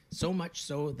 so much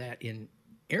so that in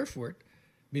Erfurt,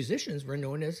 musicians were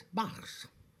known as Bachs.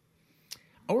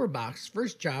 Auerbach's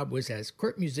first job was as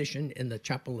court musician in the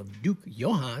chapel of Duke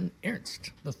Johann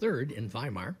Ernst III in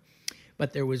Weimar,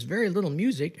 but there was very little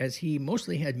music as he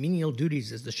mostly had menial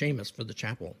duties as the shamus for the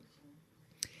chapel.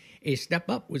 A step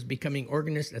up was becoming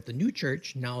organist at the new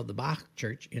church, now the Bach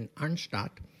Church in Arnstadt,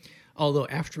 although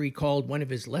after he called one of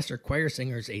his lesser choir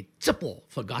singers a Zippel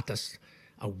Fagatus,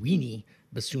 a weenie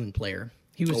bassoon player,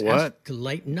 he was asked to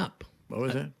lighten up. What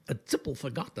was that? A Zippel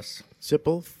Fagatus.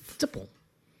 Zippel? Zippel.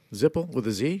 Zippel with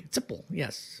a Z? Zippel,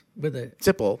 yes. With a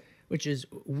Zippel. which is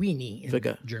weenie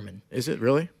in German. Is it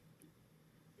really?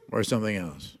 Or something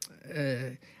else?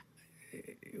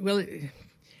 Well,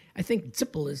 I think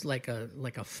Zippel is like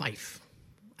a fife,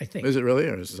 I think. Is it really,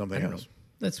 or is it something I don't else? know.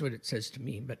 That's what it says to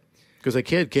me, but... Because a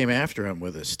kid came after him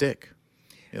with a stick.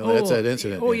 You know, that's that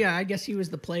incident. Oh, yeah, I guess he was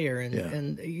the player,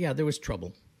 and there was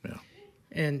trouble. Yeah.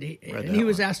 And he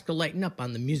was asked to lighten up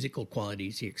on the musical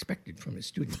qualities he expected from his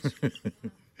students.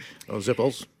 Oh,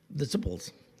 Zippels. The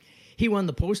Zippels. He won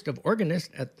the post of organist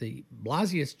at the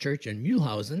Blasius Church in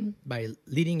Mühlhausen by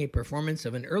leading a performance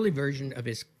of an early version of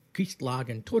his Christlag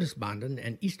and Todesbanden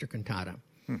and Easter cantata.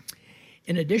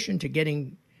 In addition to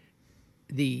getting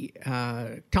the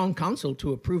town council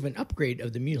to approve an upgrade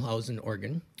of the Mühlhausen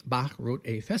organ, Bach wrote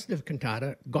a festive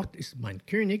cantata, Gott ist mein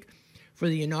König, for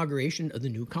the inauguration of the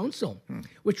new council,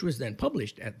 which was then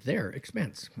published at their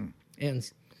expense. And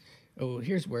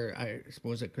here's where I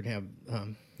suppose it could have.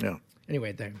 Yeah.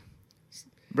 Anyway, there.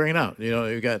 Bring it out. You know,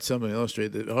 you've got something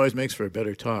illustrated that always makes for a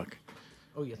better talk.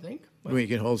 Oh, you think? When you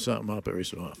can hold something up every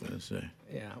so often and say,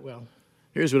 Yeah, well,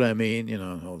 here's what I mean, you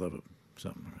know, hold up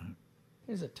something. Right?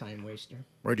 here's a time waster.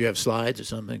 Or do you have slides or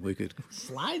something? We could,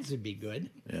 Slides would be good.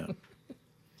 yeah.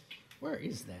 Where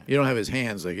is that? You don't have his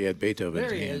hands like he had Beethoven's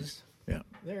There he hands. is. Yeah.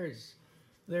 There's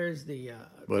the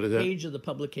What is that? page of the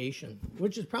publication,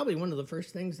 which is probably one of the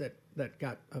first things that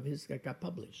got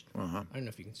published. Uh-huh. I don't know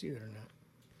if you can see that or not.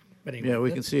 But anyway, Yeah,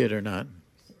 we can see it or not.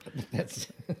 That's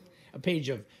a page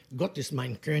of Gott ist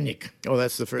mein König. Oh,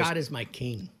 that's the first. God is my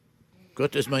king.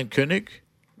 Gott ist mein König.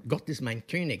 Gott ist mein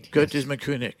König. Gott yes. ist mein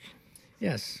König.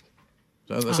 Yes.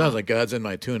 So that sounds like God's in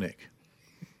my tunic.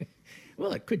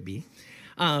 Well, it could be.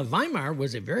 Weimar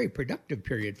was a very productive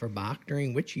period for Bach,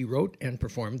 during which he wrote and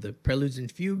performed the preludes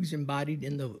and fugues embodied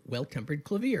in the Well-Tempered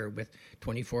Clavier, with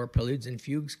 24 preludes and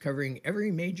fugues covering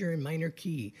every major and minor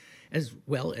key, as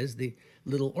well as the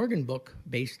little organ book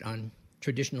based on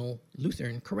traditional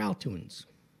Lutheran chorale tunes.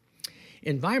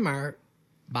 In Weimar,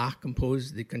 Bach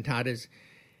composed the cantatas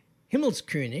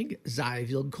Himmelskönig sei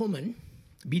willkommen,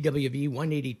 BWV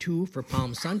 182 for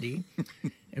Palm Sunday,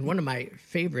 and one of my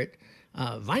favorite,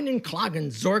 Weinen,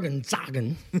 Klagen, Sorgen,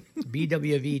 Sagen,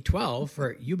 BWV 12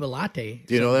 for Jubilate.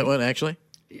 Do you know that one, actually?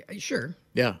 Sure.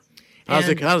 Yeah. How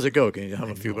And- does it go? Can you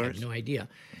hum a few I bars? have no idea.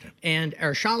 And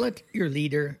Schallet, ihr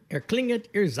Lieder, Klinget,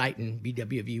 ihr Seiten,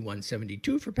 BWV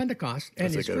 172 for Pentecost, and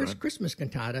That's a his good first one. Christmas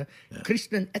cantata,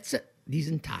 Christen etzet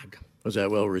diesen Tag, Was that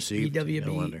well received? BWV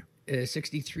No wonder.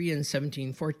 63 and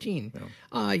 1714.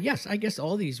 Yes, I guess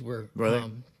all these were. Were they?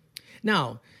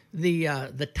 Now,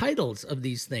 the titles of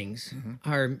these things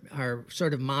are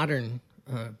sort of modern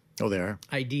Oh, they are.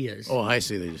 ideas. Oh, I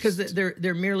see. They Because just,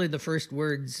 they're merely the first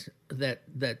words that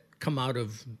come out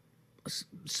of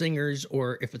singers,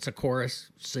 or if it's a chorus,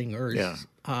 singers. yeah.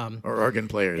 Or organ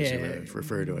players who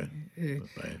refer to it.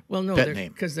 by Well, no, pet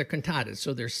name. because they're cantatas,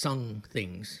 so they're sung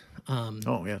things.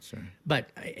 Oh, yeah, sorry. But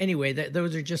anyway,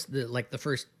 those are just the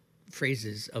first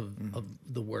phrases of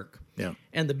the work. Yeah.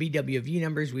 And the BWV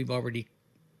numbers we've already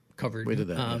covered. We did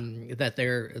that, That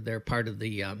they're part of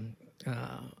the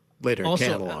Later also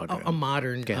catalog. a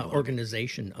modern Catalog.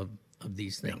 organization of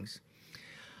these things.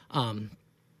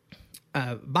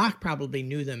 Bach probably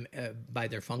knew them by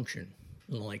their function,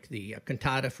 like the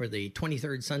cantata for the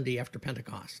 23rd Sunday after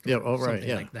Pentecost. Yeah, oh, right, something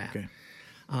yeah, like that. okay.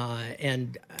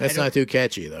 And That's not too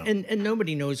catchy, though. and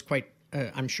nobody knows quite,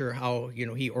 I'm sure, how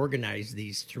he organized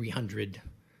these 300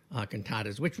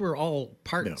 cantatas, which were all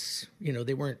parts.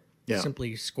 They weren't Yeah.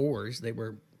 simply scores; they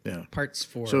were Yeah. parts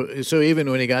for. So even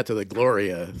when he got to the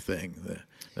Gloria thing,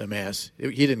 the Mass, he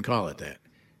didn't call it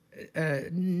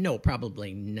that. No,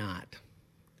 probably not.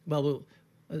 Well,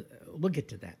 we'll get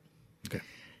to that. Okay.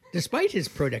 Despite his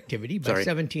productivity, by Sorry.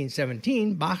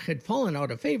 1717, Bach had fallen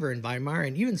out of favor in Weimar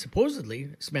and even supposedly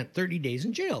spent 30 days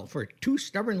in jail for too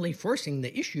stubbornly forcing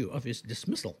the issue of his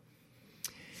dismissal.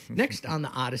 Next on the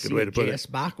Odyssey Good way to of put J.S.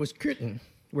 Bach was Köthen,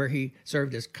 where he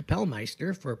served as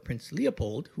Kapellmeister for Prince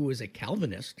Leopold, who was a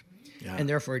Calvinist Yeah. and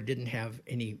therefore didn't have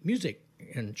any music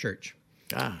in church.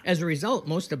 Ah, As a result,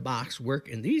 most of Bach's work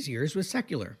in these years was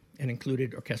secular and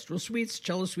included orchestral suites,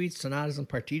 cello suites, sonatas, and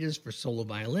partitas for solo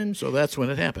violin. so that's when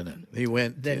it happened. Then. He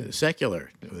went Then-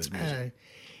 secular with his music.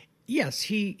 Yes,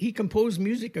 he composed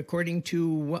music according to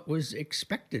what was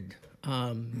expected,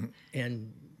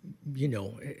 and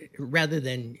rather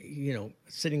than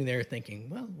sitting there thinking,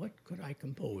 well, what could I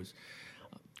compose?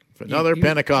 Another you-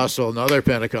 Pentecostal, another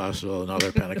Pentecostal,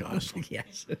 another Pentecostal.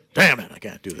 Yes. Damn it, I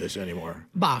can't do this anymore.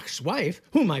 Bach's wife,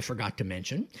 whom I forgot to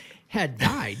mention, had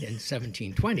died in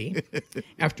 1720.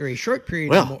 After a short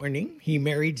period of Well. mourning, he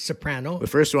married soprano The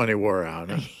first one he wore out.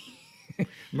 Huh?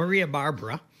 Maria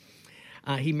Barbara.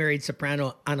 He married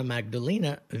soprano Anna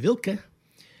Magdalena Wilke,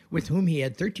 with whom he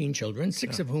had 13 children,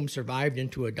 6 of whom survived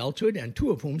into adulthood and 2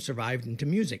 of whom survived into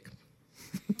music.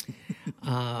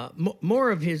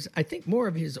 More of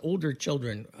his older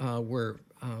children were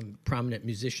prominent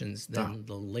musicians than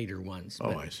the later ones.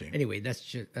 Oh, But I see. Anyway, that's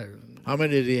just, How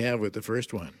many did he have with the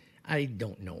first one? I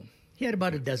don't know. He had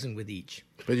about a dozen with each.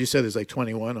 But you said there's like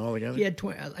 21 altogether? He had,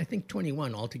 I think,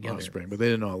 21 altogether. Offspring, but they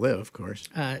didn't all live, of course,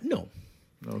 No,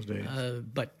 in those days.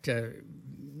 but they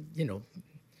I'm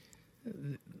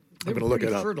were going to look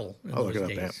pretty it up. fertile in I'll look it those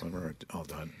up days. when we're all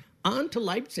done. On to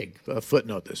Leipzig.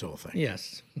 Footnote this whole thing.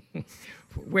 Yes.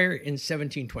 Where in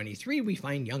 1723 we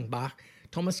find young Bach,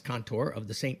 Thomas Cantor of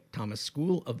the St. Thomas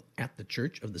School at the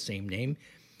church of the same name.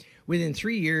 Within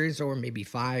 3 years, or maybe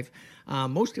 5,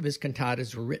 most of his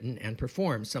cantatas were written and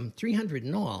performed, some 300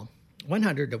 in all,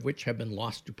 100 of which have been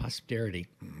lost to posterity,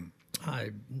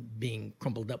 being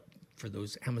crumpled up for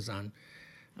those Amazon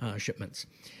shipments.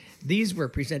 These were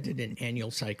presented in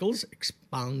annual cycles,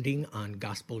 expounding on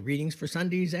gospel readings for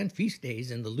Sundays and feast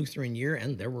days in the Lutheran year,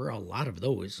 and there were a lot of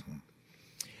those.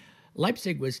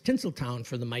 Leipzig was Tinseltown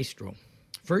for the maestro.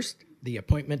 First, the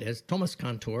appointment as Thomas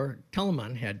Cantor,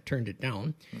 Telemann had turned it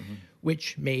down,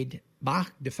 which made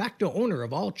Bach de facto owner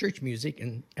of all church music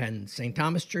and St.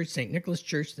 Thomas Church, St. Nicholas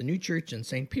Church, the New Church, and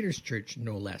St. Peter's Church,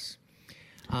 no less.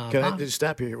 Can I just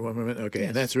stop here one minute? Okay, Yes.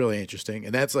 and that's really interesting.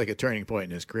 And that's like a turning point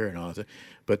in his career and all that.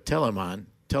 But Telemann,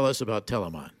 tell us about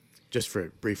Telemann, just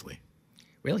for briefly.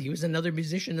 Well, he was another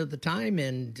musician of the time,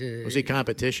 and Was he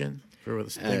competition for the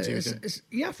things he was doing?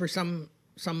 yeah, for some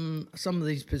of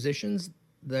these positions,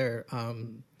 they're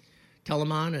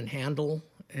Telemann and Handel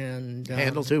and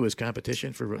Handel, too, was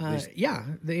competition for these? yeah,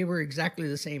 they were exactly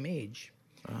the same age.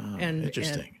 And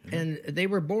interesting. And they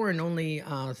were born only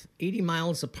 80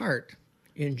 miles apart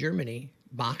in Germany,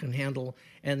 Bach and Handel,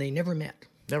 and they never met.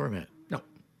 Never met. No.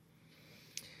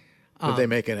 Did they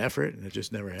make an effort and it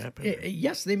just never happened?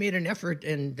 Yes, they made an effort,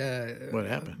 and What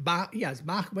happened?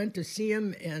 Bach went to see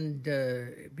him, and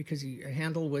because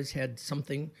Handel had some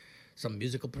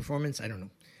musical performance, I don't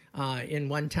know, in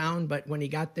one town, but when he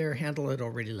got there, Handel had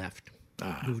already left,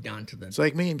 moved on to the. It's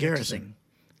like me and next Garrison.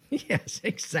 thing. Yes,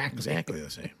 exactly. Exactly the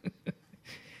same.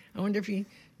 I wonder if he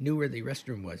knew where the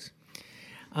restroom was.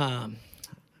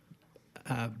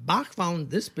 Bach found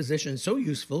this position so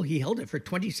useful, he held it for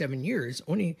 27 years,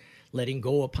 only letting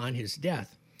go upon his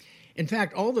death. In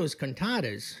fact, all those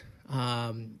cantatas,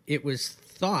 it was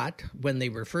thought when they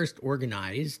were first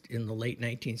organized in the late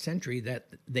 19th century that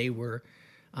they were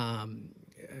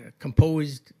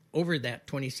composed over that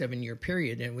 27-year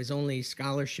period, and it was only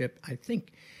scholarship, I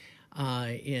think,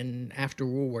 after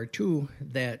World War II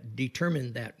that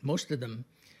determined that most of them,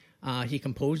 he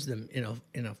composed them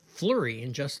in a flurry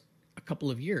in just a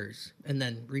couple of years, and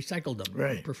then recycled them,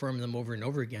 Right. performed them over and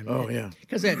over again. Oh, yeah.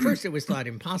 Because at first it was thought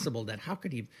impossible that how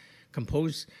could he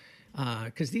compose?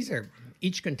 Because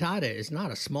each cantata is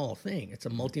not a small thing; it's a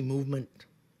multi-movement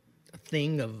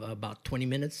thing of about 20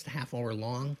 minutes, half hour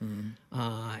long,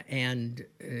 and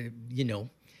you know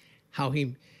how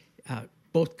he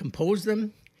both composed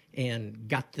them and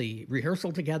got the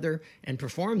rehearsal together and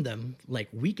performed them like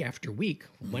week after week,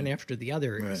 one after the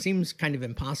other. Right. It seems kind of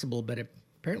impossible, but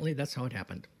apparently that's how it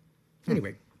happened.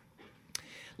 Anyway,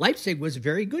 Leipzig was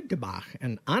very good to Bach,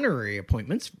 and honorary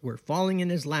appointments were falling in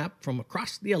his lap from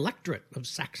across the electorate of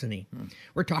Saxony.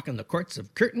 We're talking the courts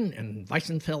of Curtin and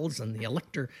Weissenfels and the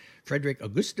Elector Frederick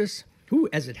Augustus, who,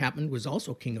 as it happened, was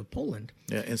also King of Poland.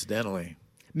 Yeah, incidentally.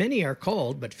 Many are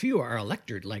called, but few are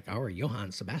elected, like our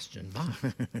Johann Sebastian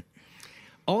Bach.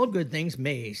 All good things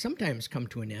may sometimes come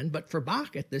to an end, but for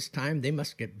Bach at this time, they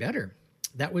must get better.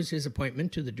 That was his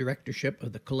appointment to the directorship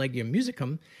of the Collegium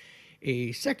Musicum,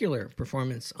 a secular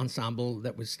performance ensemble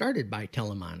that was started by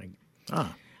Telemann.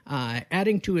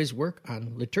 Adding to his work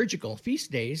on liturgical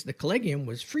feast days, the Collegium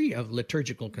was free of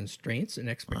liturgical constraints and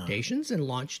expectations and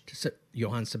launched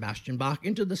Johann Sebastian Bach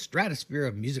into the stratosphere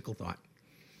of musical thought.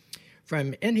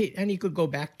 And he could go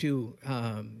back to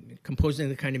composing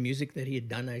the kind of music that he had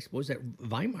done, I suppose, at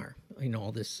Weimar. You know,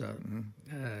 all this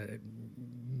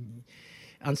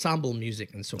ensemble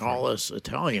music and so forth. All this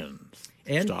Italian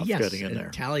And stuff yes, getting in there.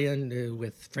 Italian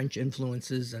with French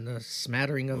influences and a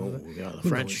smattering of Yeah, the who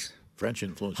French knows, French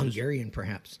influences. Hungarian,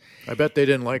 perhaps. I bet they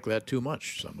didn't like that too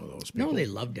much, some of those people. No, they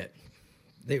loved it.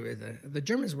 They were the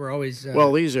Germans were always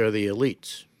Well, these are the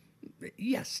elites.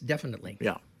 yes, definitely.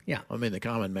 Yeah. Yeah. I mean, the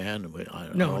common man, I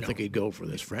No, don't no. think he'd go for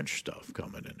this French stuff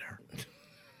coming in there.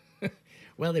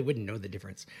 Well, they wouldn't know the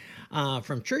difference.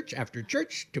 From church after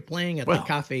church to playing at Well. the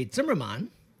Café Zimmermann,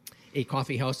 a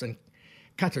coffee house on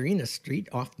Katharina Street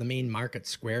off the main market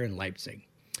square in Leipzig.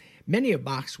 Many of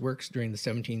Bach's works during the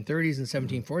 1730s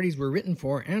and 1740s were written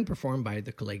for and performed by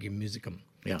the Collegium Musicum.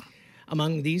 Yeah.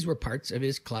 Among these were parts of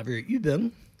his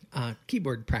Klavierübung,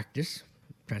 keyboard practice,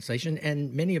 translation,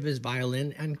 and many of his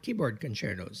violin and keyboard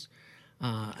concertos.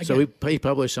 So he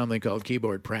published something called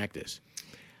Keyboard Practice.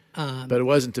 But it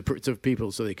wasn't to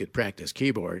people so they could practice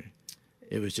keyboard.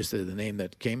 It was just the name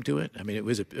that came to it. I mean, it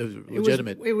was a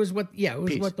legitimate. It was what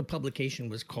piece. what the publication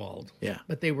was called. Yeah.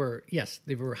 But they were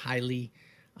highly,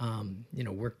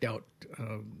 worked out.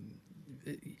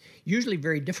 Usually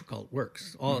very difficult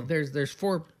works. There's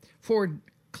four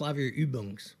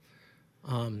Klavierübungs,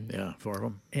 Yeah, for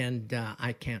them. and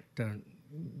I can't. And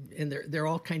they're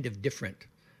all kind of different.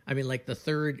 I mean, like the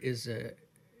third is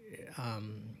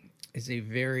a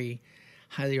very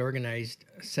highly organized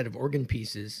set of organ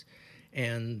pieces,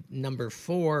 and number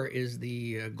 4 is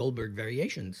the Goldberg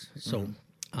Variations. So,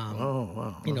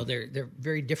 Oh, wow. they're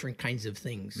very different kinds of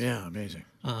things. Yeah, amazing.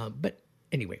 But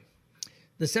anyway,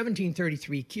 the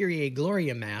 1733 Kyrie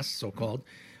Gloria Mass, so-called,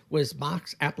 was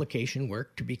Bach's application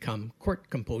work to become court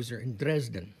composer in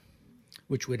Dresden,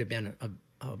 which would have been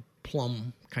a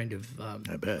plum kind of I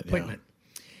bet, yeah. appointment,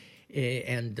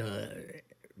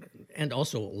 and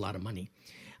also a lot of money.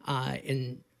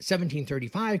 In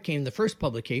 1735 came the first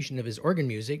publication of his organ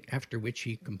music, after which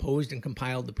he composed and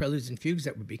compiled the Preludes and Fugues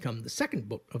that would become the second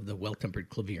book of the Well-Tempered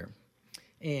Clavier.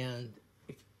 And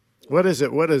What is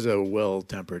it? What is a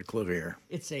well-tempered clavier?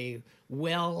 it's a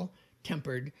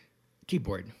well-tempered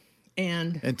keyboard.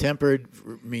 And And tempered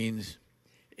means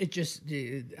it just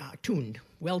tuned,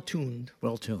 well-tuned.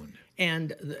 well-tuned.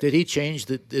 And Did he change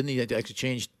didn't he actually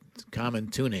change common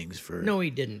tunings for? no, he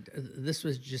didn't. This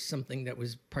was just something that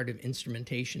was part of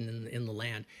instrumentation in the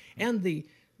land. And the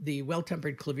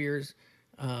well-tempered claviers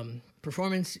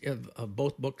performance of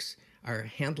both books are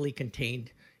handily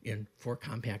contained in 4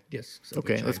 compact discs. of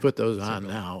Okay, which let's I put those on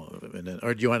now. And then,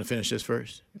 or do you want to finish this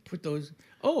first? put those.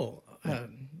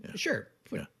 Sure.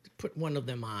 Put one of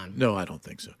them on. No, I don't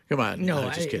think so. Come on. No,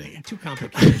 I'm just kidding. Too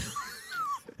complicated.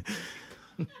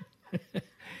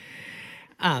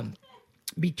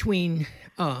 Between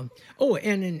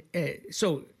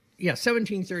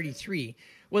 1733.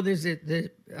 Well, there's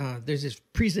this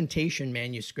presentation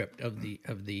manuscript of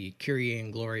the Kyrie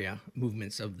and Gloria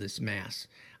movements of this mass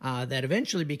that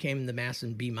eventually became the Mass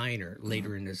in B minor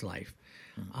later in his life,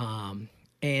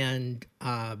 and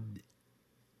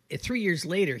 3 years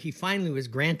later, he finally was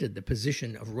granted the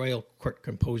position of Royal Court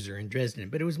Composer in Dresden,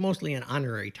 but it was mostly an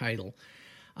honorary title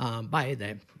by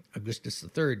the Augustus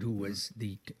III, who was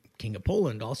the King of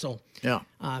Poland also. Yeah.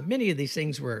 Many of these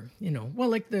things were,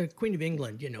 like the Queen of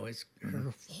England,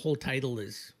 her whole title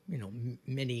is,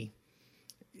 many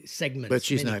segments. But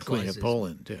she's many not Queen of clauses.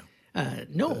 Poland, too.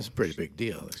 No. That's a pretty big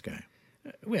deal, this guy.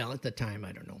 Well, at the time,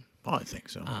 I don't know. Oh, I think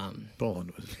so.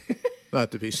 Poland was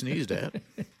not to be sneezed at.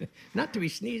 Not to be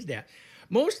sneezed at.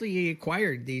 Mostly he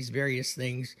acquired these various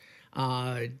things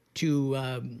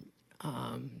to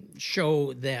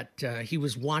show that he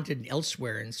was wanted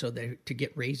elsewhere, and so to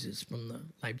get raises from the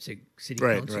Leipzig City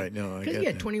Right, Council. right. No, I because get he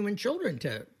had that. 21 children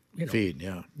to Feed,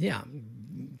 yeah. yeah,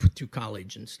 put through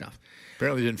college and stuff.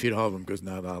 Apparently didn't feed all of them because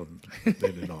not all of them,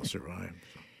 they didn't all survive.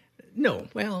 No,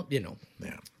 well,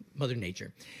 Yeah. Mother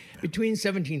Nature. Between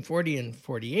 1740 and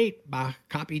 48, Bach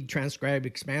copied, transcribed,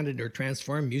 expanded, or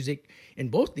transformed music in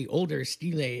both the older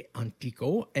stile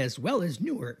antico as well as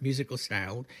newer musical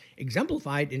style,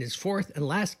 exemplified in his fourth and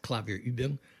last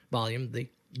Klavierübung volume, the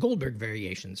Goldberg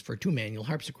Variations for two manual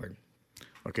harpsichord.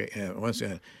 Okay, once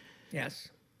again, Yes.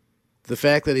 the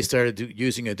fact that he started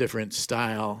using a different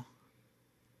style,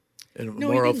 and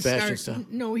No, more he didn't old-fashioned start. style,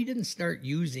 No, he didn't start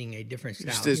using a different style.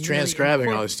 just He is merely transcribing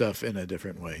all incorpor- this stuff in a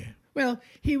different way. Well,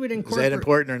 he would Is incorporate. that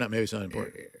important or not? Maybe it's not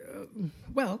important.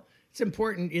 Well, it's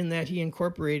important in that he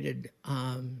incorporated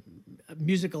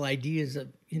musical ideas of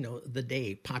the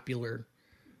day, popular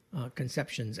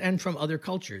conceptions, and from other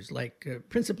cultures, like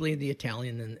principally the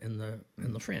Italian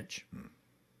and the French.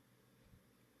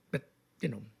 But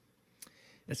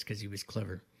that's because he was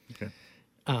clever. Okay.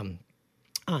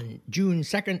 On June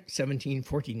 2nd,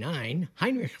 1749,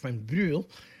 Heinrich von Brühl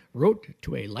wrote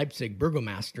to a Leipzig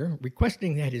burgomaster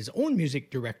requesting that his own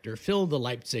music director fill the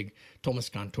Leipzig Thomas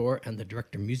Kantor and the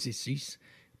director musicis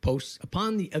posts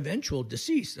upon the eventual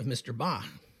decease of Mr. Bach.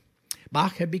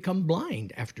 Bach had become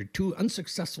blind after two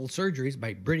unsuccessful surgeries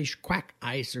by British quack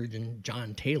eye surgeon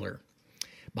John Taylor.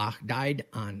 Bach died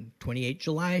on 28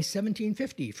 July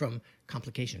 1750 from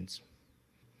complications.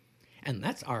 And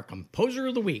that's our composer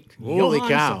of the week, Holy Johann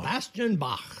cow. Sebastian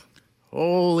Bach.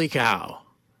 Holy cow.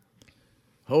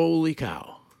 Holy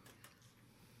cow.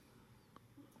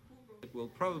 It will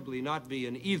probably not be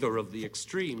in either of the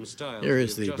extreme styles. Here we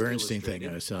is have the just Bernstein thing I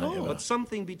illustrated, was telling you but about.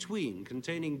 something between,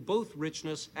 containing both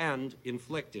richness and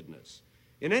inflectedness.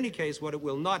 In any case, what it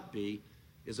will not be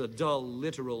is a dull,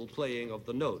 literal playing of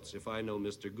the notes, if I know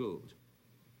Mr. Gould.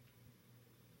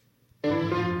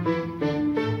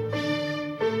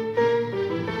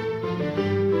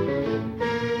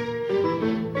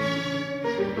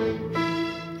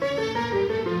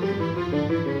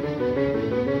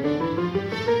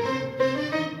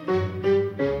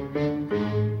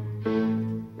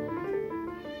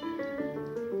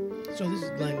 So this is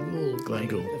Glenn Gould. Glenn playing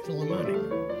Gould. The Philharmonic.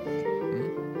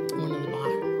 One of the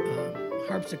Bach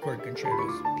harpsichord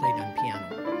concertos played on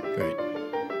piano. Great.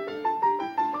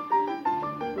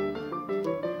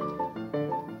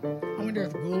 I wonder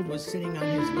if Gould was sitting on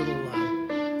his little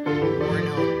worn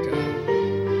out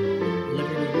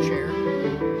living room chair.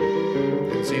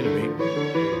 Didn't seem to be.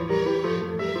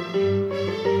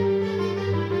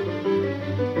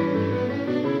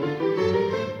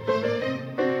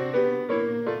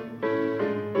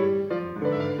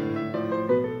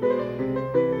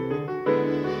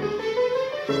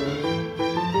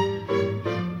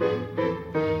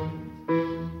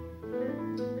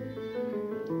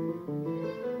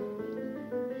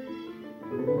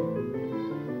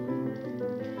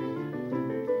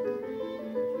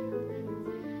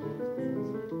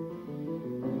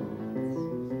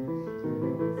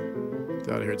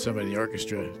 Thought I heard somebody in the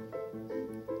orchestra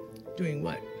Doing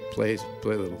what? play a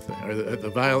little thing. Or the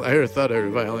violin. Thought I heard a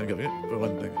violin go, "Eh," for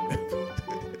one thing.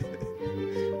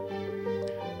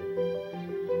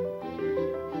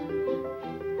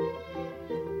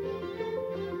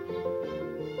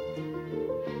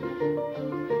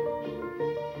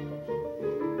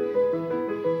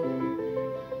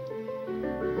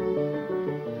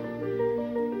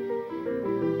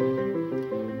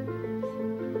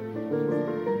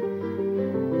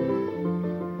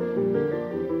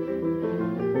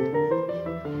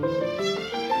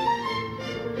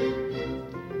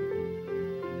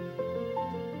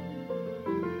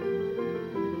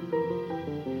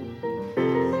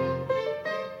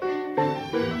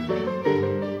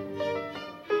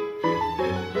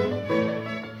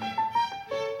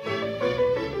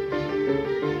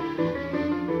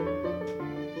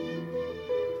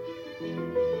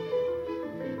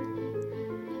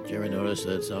 Did you ever notice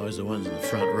that it's always the ones in the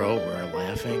front row who are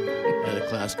laughing at a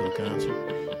classical concert?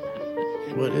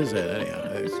 What is that anyhow?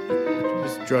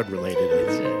 It's drug related.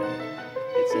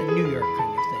 It's a New York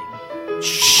kind of thing.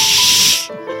 Shh.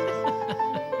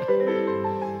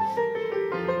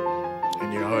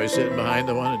 And you're always sitting behind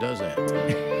the one who does that.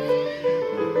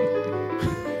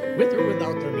 With or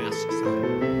without their masks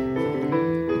on.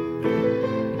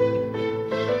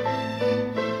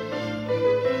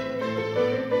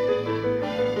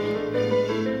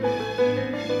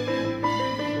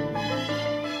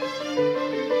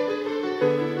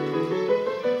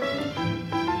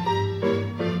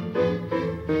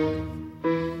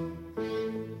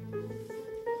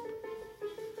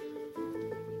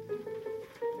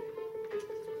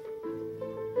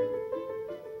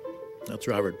 That's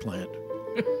Robert Plant.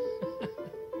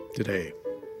 Today.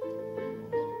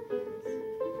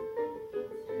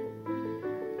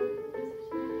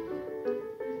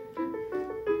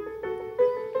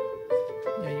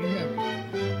 Yeah, you have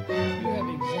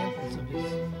examples of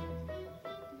his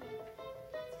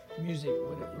music,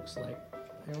 what it looks like.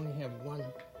 I only have one.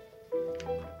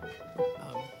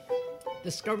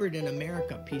 Discovered in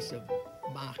America piece of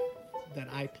Bach that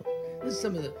I play. This is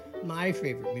some of my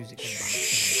favorite music of Bach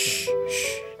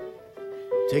that I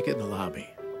play. Take it in the lobby.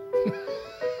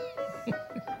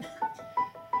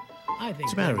 I think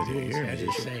What's the matter with you? Glenn You're a Gould had his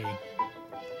musician.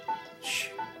 say. Shh.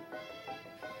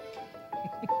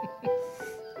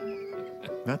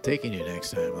 Not taking you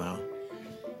next time, Lau.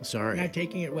 Sorry. Not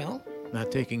taking it well?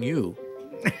 Not taking you.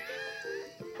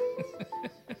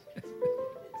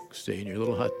 Stay in your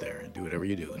little hut there and do whatever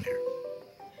you do in there.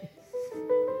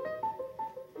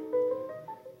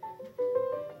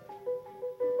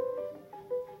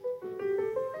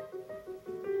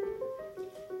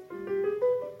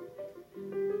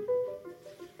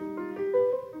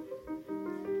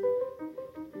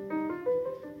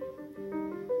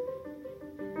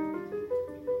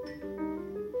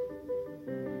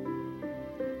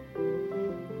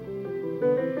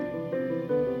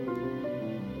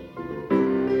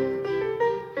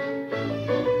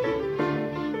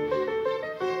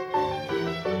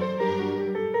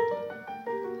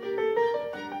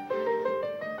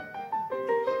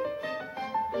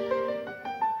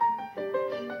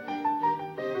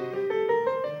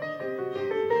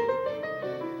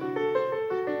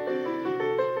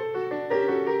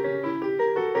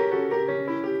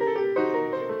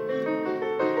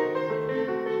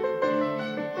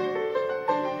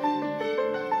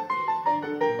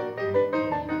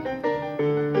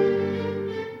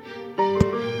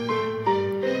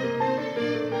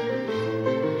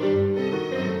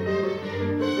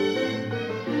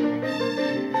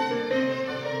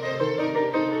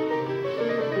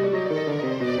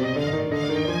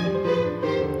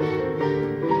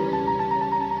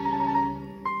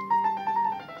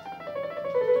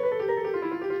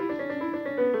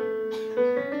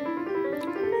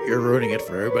 You're ruining it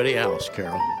for everybody else,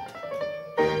 Carol.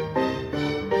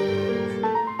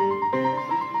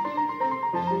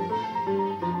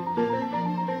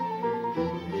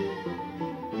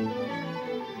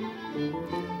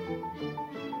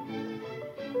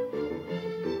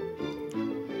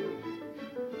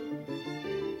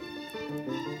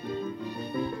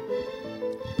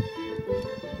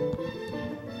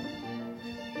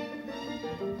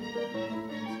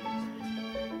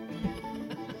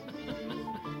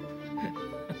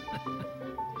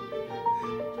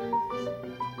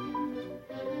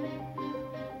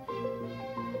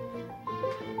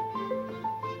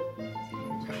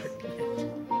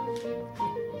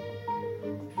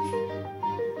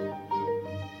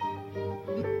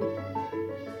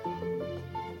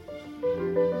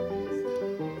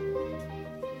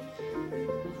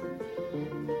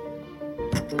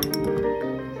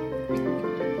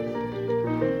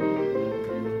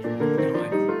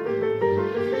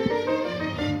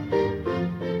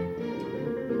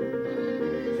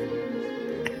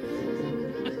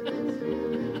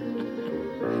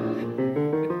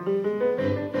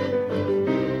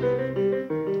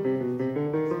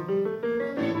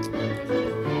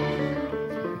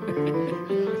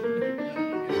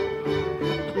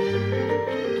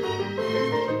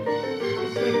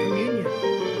 It's like communion.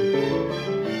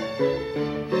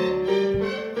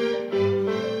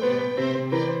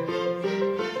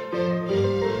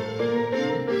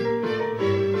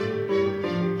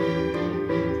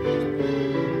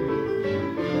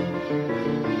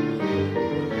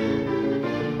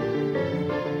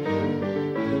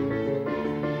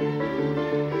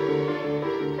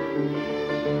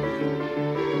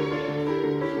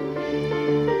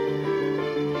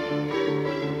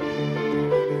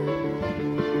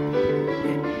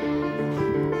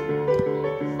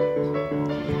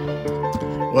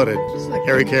 What did It's like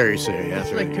Harry commu- Carey say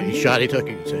after like he communion. shot? He took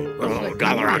it and say, It's "Oh, like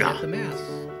communion at the Galarraga, Mass.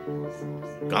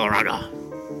 Galarraga."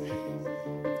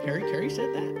 Harry Carey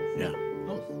said that? Yeah,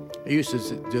 Oh, he used to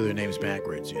do their names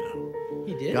backwards. You know,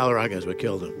 he did? Galarraga is what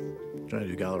killed him. Trying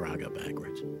to do Galarraga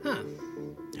backwards. Huh.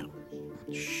 Yeah.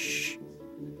 Shh.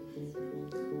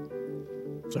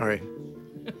 Sorry.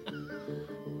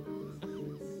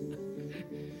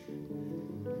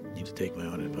 Need to take my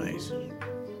own advice.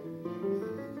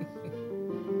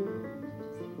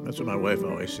 That's what my wife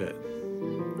always said.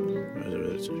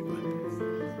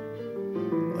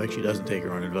 Like she doesn't take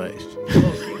her own advice.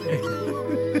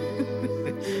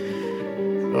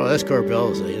 Oh, that's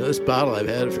Corbell's. You know, this bottle I've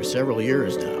had it for several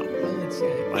years now. Well, it's,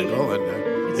 I know, and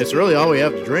It's really all we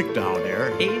have to drink down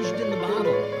here. Aged in the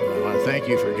bottle. I want to thank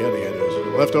you for getting it. It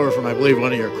was left over from, I believe,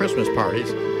 one of your Christmas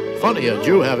parties. Funny, a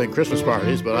Jew having Christmas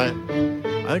parties, but I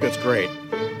think it's great.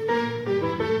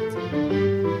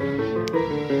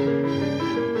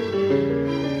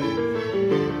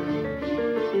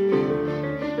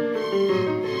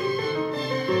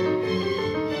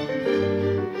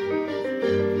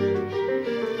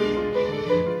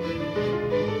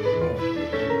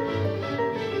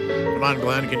 Come on,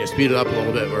 Glenn, can you speed it up a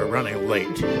little bit? We're running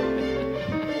late. Can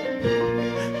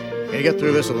you get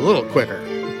through this a little quicker?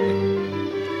 It's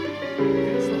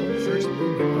the whole first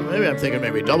movement. Maybe I'm thinking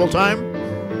maybe double time.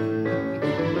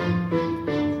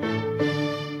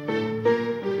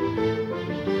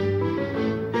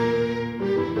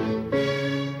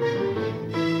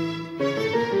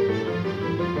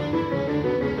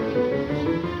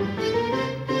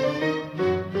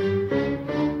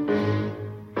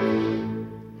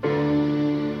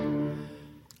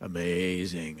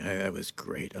 Amazing. That was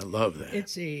great. I love that.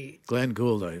 It's a Glenn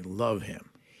Gould, I love him.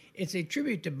 it's a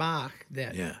tribute to Bach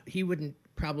that Yeah. he wouldn't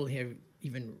probably have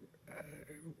even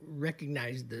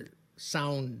recognized the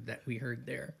sound that we heard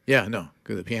there. Yeah, no,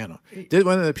 because the piano. Did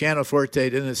one of the piano forte,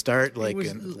 didn't it start like It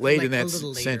was late like in that a little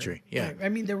later. century? Yeah. Right. I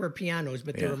mean, there were pianos,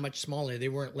 but they Yeah. were much smaller. They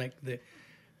weren't like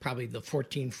probably the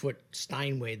 14-foot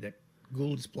Steinway that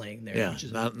Gould's playing there. Yeah, which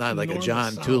is not like a enormous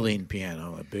John sound. Tulane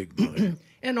piano, a big mother.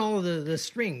 And all of the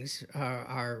strings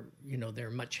are they're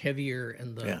much heavier,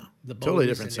 and the Yeah, the totally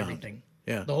bows different and sound. everything.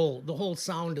 Yeah. the whole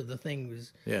sound of the thing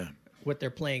was Yeah. what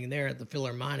they're playing there at the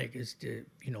Philharmonic is to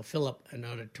fill up an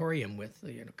auditorium with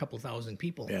a couple thousand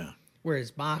people. Yeah.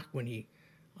 Whereas Bach, when he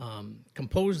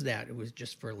composed that, it was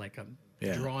just for like a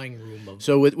Yeah. drawing room of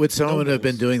So would someone have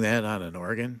been nobles. doing that on an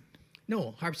organ?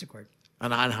 No, harpsichord.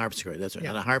 On a harpsichord, that's right.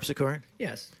 Yeah. On a harpsichord?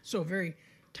 Yes, so very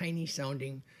tiny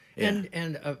sounding, Yeah.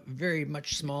 and a very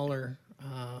much smaller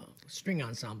string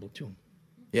ensemble too.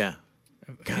 Yeah.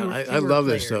 God, Fewer- I fewer love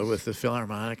this though players. with the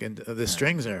Philharmonic, and the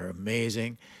strings are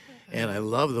amazing, and I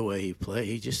love the way he played.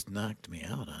 He just knocked me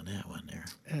out on that one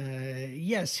there.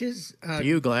 Yes, his For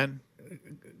you, Glenn.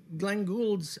 Glenn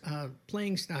Gould's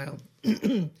playing style,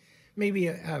 maybe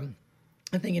I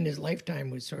think in his lifetime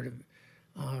was sort of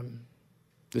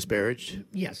Disparaged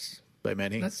yes, by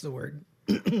many. that's the word.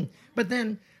 But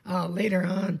then later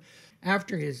on,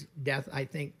 after his death, I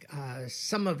think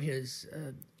some of his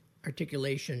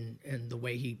articulation and the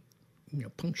way he,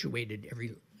 punctuated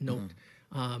every note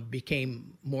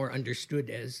became more understood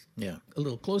as Yeah. a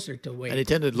little closer to the way. And he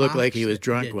tended to look like he was Bach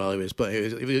drunk did. while he was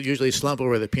playing. He would usually slump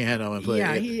over the piano and play.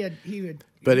 Yeah, he would.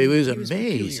 But it was peculiar.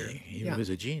 amazing. He Yeah. was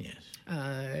a genius.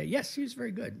 Yes, he was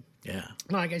very good. Yeah.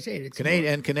 Well, like I said, it's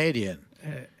Canadian. and a Canadian.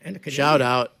 Shout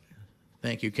out.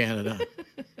 Thank you, Canada.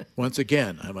 Once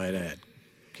again, I might add.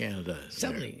 Canada. is there.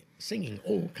 Suddenly singing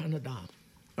 "Oh Canada."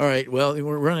 All right. Well,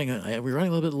 we're running a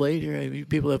little bit late here.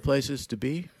 People have places to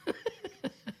be.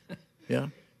 Yeah.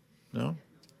 No.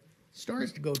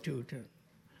 Stores to go to.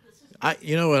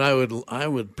 What I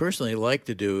would personally like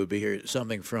to do would be hear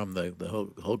something from the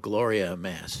whole Gloria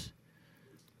Mass.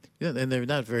 Yeah, and they're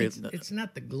not very. It's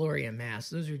not the Gloria Mass.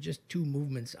 Those are just two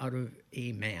movements out of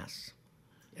a Mass.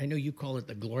 I know you call it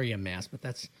the Gloria Mass, but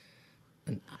that's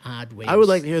an odd way. I would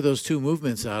like to hear those two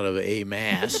movements out of a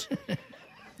Mass.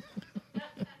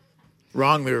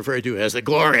 Wrongly referred to as the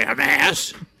Gloria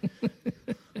Mass.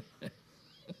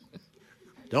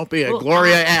 Don't be a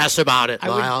Gloria ass about it,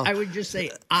 Lyle. I would just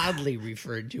say oddly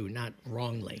referred to, not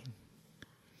wrongly.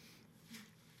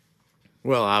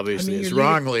 Well, obviously, I mean, it's you're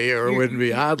leaving- wrongly, or it you're- wouldn't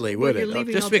be oddly, would you're it?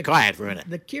 leaving Just out be the- quiet for a minute.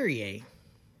 The Kyrie.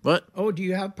 What? Oh, do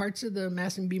you have parts of the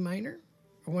Mass in B minor,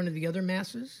 or one of the other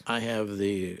masses? I have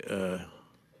the.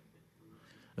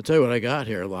 I'll tell you what I got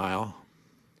here, Lyle.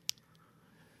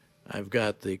 I've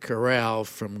got the chorale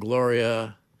from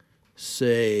Gloria,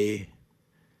 say,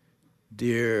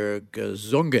 Dear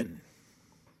Gesungen.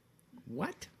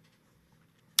 What?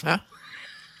 Huh?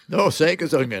 No, say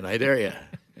Gesungen, I dare you.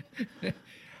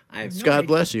 I have It's no God idea-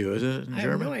 bless you, isn't it, in I have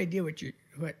German? no idea what you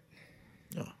what.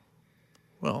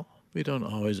 Well, we don't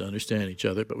always understand each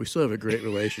other, but we still have a great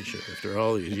relationship after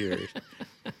all these years.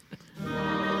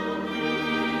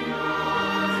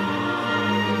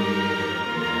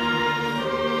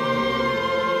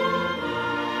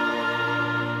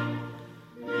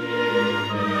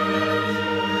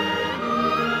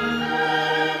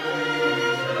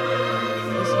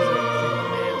 This is from the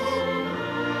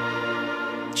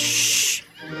Mass. Shh.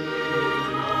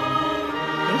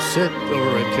 Go sit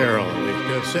over with Carol.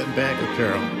 Go sitting back with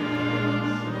Carol.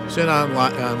 Sit on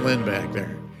Lynn back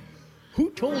there. Who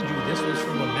told you this was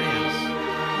from a Mass?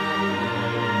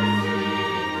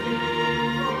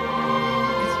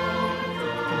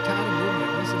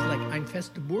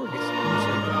 Festebourg is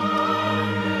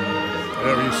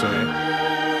Whatever you say.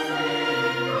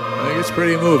 I think it's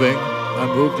pretty moving. I'm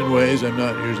moved in ways I'm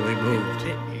not usually moved.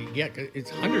 Yeah, it's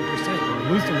 100%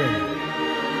 Lutheran.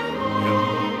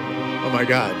 Oh my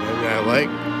God, I like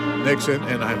Nixon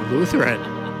and I'm Lutheran.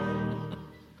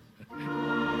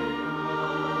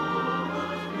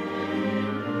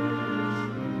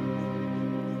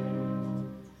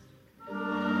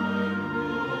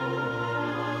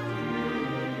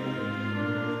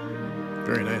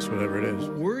 Very nice, whatever it is.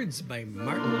 Words by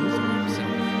Martin Luther himself.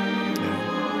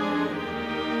 Yeah.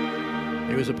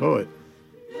 He was a poet.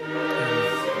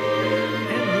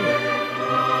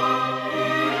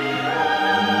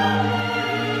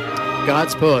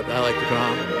 God's poet, I like to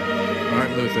call him.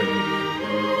 Martin Luther.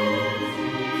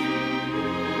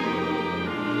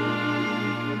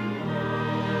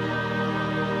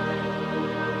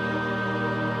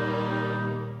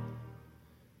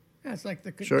 Yeah, it's like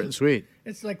the Short and sweet.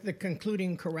 It's like the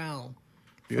concluding chorale.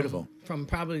 Beautiful. From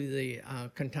probably the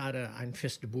cantata Ein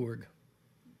Festebourg.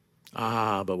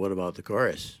 Ah, but what about the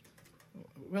chorus?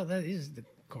 Well, that is the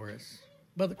chorus.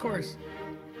 Well, the chorus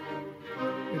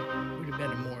would have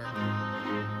been a more.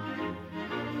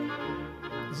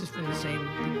 Is this from the same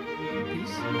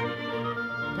piece?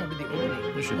 Probably the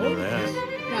opening. You should know that. Yes.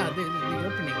 Yeah, the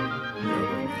opening.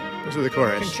 This is the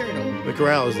chorus. Concerto. The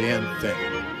chorale is the end thing.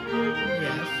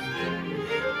 Yes.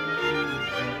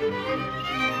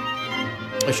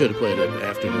 I should have played it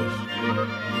after this.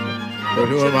 But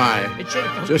who am I? It should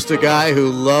have. Just a guy who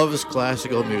loves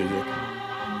classical music,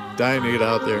 dying to get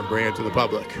out there and bring it to the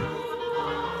public.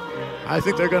 I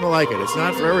think they're going to like it. It's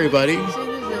not for everybody. See, this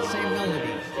is that same melody.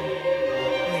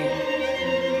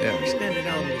 Yeah. Extend it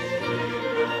out a little bit.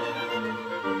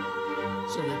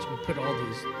 So that you can put all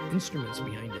these instruments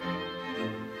behind it.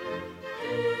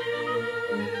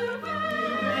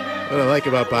 What I like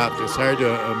about Bach, it's hard to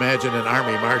imagine an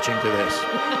army marching to this.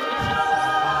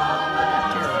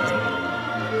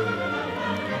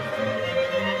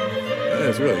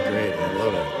 It's really great. I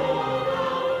love it.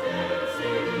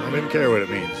 I don't even care what it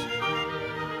means.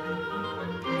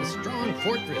 A strong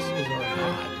fortress is our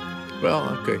God. Well,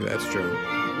 okay, that's true. A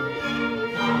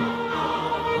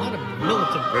lot of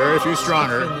militant. Very few stuff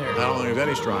stronger. in there. I don't think there's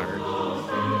any stronger.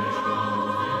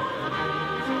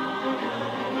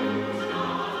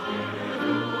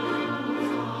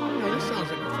 No, this sounds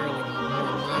like a fairly more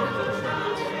modern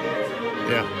performance.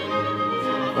 Yeah.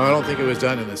 Well, I don't think it was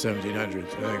done in the 1700s. I think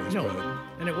it's No, probably,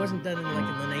 and it wasn't done in the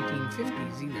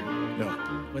 1950s either. no.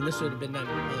 When this would have been done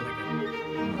like a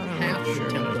half the Sure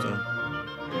it was tempo. done.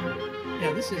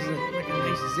 Yeah, this is like a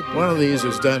nice zippy. One of these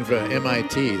was done for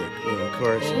MIT, the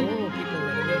chorus. Oh, people that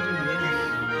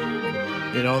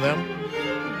yes. You know them?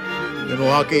 The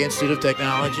Milwaukee Institute of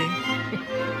Technology.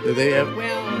 Do they have?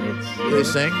 Well, Do they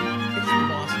sing? it's the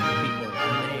Boston people,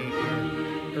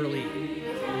 and they early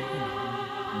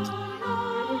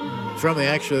From the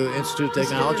actual Institute of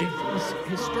Technology?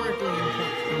 historically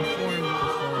informed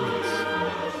performance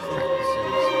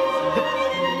practices, hip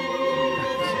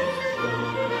practices,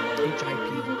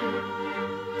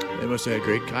 HIP. They must have had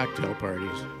great cocktail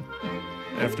parties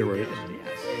afterwards.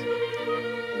 Yes.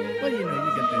 Well, you know, you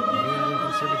get the New England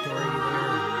Conservatory there.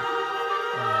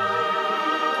 A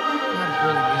lot of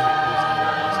early music goes out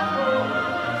of Boston.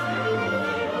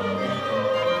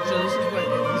 So this is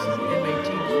MIT.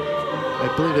 I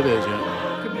believe it is,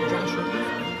 yeah. Could be Joshua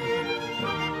Clifton.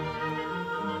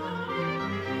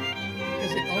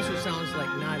 Because it also sounds like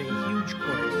not a huge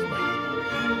chorus, like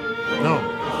No.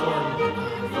 performed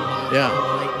Yeah. in the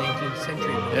late 19th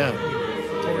century. Yeah.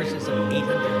 Choruses of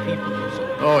 800 people or so.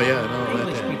 Oh, yeah, no.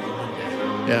 English That, people did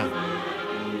that. yeah.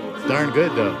 Darn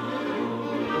good, though.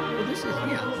 Well, this is,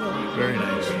 yeah. Well, Very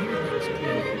nice. you hear things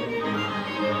clearly.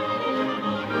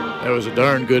 That was a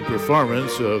darn good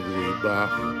performance of the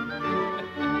Bach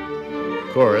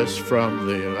chorus from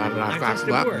the.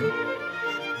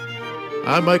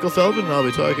 I'm Michael Feldman, and I'll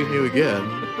be talking to you again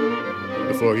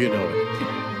before you know it.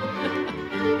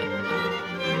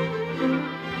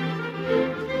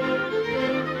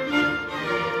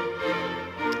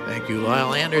 Thank you,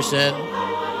 Lyle Anderson.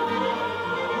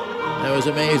 That was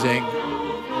amazing.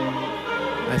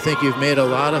 I think you've made a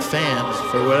lot of fans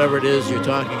for whatever it is you're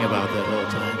talking about that whole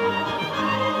time.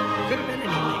 Could have been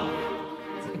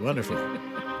anything. Wonderful.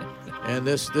 And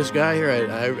this guy here,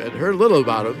 I heard a little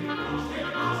about him,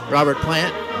 Robert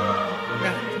Plant,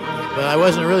 Yeah. but I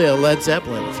wasn't really a Led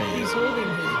Zeppelin fan. He's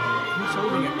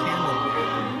holding a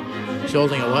candle. He's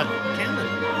holding a what? Cannon.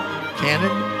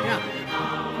 Cannon? Yeah.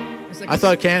 It's like I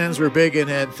thought cannons were big and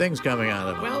had things coming out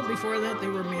of them. Well, before that, they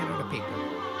were made out of paper.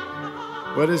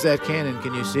 What is that cannon?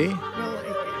 Can you see? Well,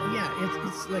 yeah,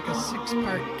 It's like a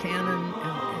 6-part canon,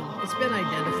 and it's been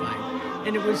identified.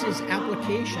 And it was his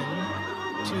application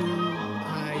to,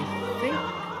 I think,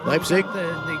 Leipzig?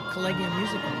 the Collegium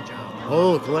Musicum job.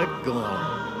 Oh, Collegium.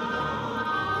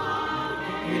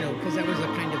 You know, because that was a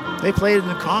kind of They played in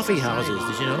the coffee houses.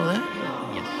 Did you know that?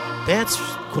 yes. That's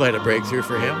quite a breakthrough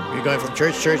for him. You're going from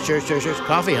church,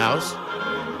 coffee house.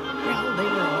 Well, they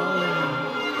were all in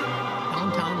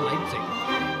downtown Leipzig.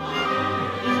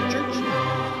 Church,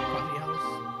 coffee house,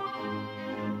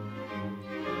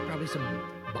 probably some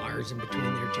bars in between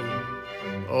there too.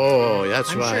 Oh,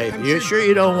 that's I'm right. sure- You sure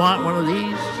you don't want one of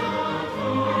these?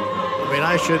 I mean,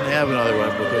 I shouldn't have another one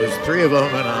because 3 of them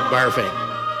and I'm barfing.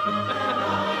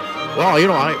 Well, you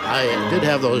know, I did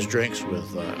have those drinks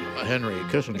with Henry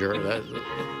Kissinger.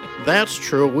 That's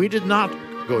true. We did not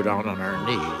go down on our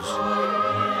knees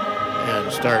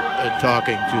and start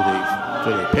talking to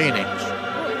the paintings.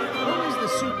 What was the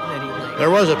soup that he liked? There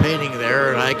was a painting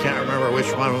there, and I can't remember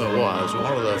which one it was.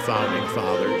 One of the founding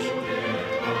fathers.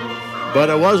 But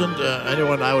it wasn't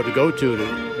anyone I would go to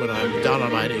when I'm down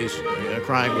on my knees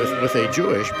crying with a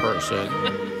Jewish person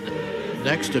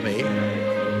next to me,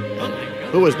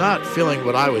 who was not feeling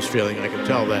what I was feeling. I could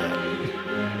tell that.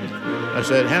 I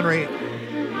said, Henry,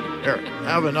 here,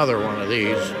 have another one of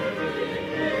these.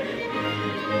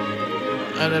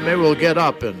 And then maybe we'll get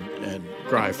up and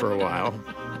cry for a while.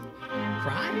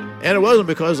 Cry? And it wasn't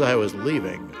because I was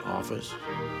leaving office.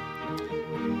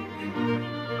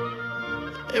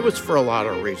 It was for a lot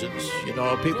of reasons. You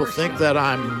know, people think that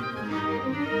I'm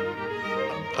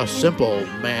a simple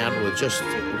man with just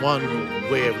one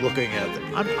way of looking at it.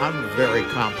 I'm very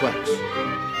complex.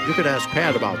 You could ask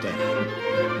Pat about that.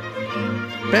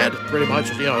 Pat pretty much,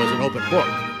 you know, is an open book.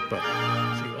 But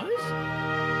She was?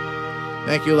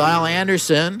 thank you, Lyle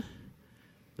Anderson.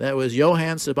 That was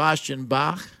Johann Sebastian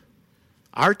Bach.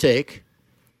 Our take,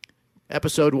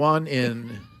 episode 1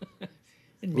 in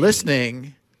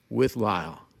Listening with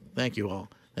Lyle. Thank you all.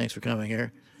 Thanks for coming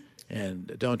here.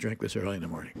 And don't drink this early in the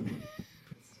morning.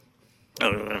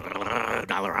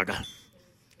 Galarraga.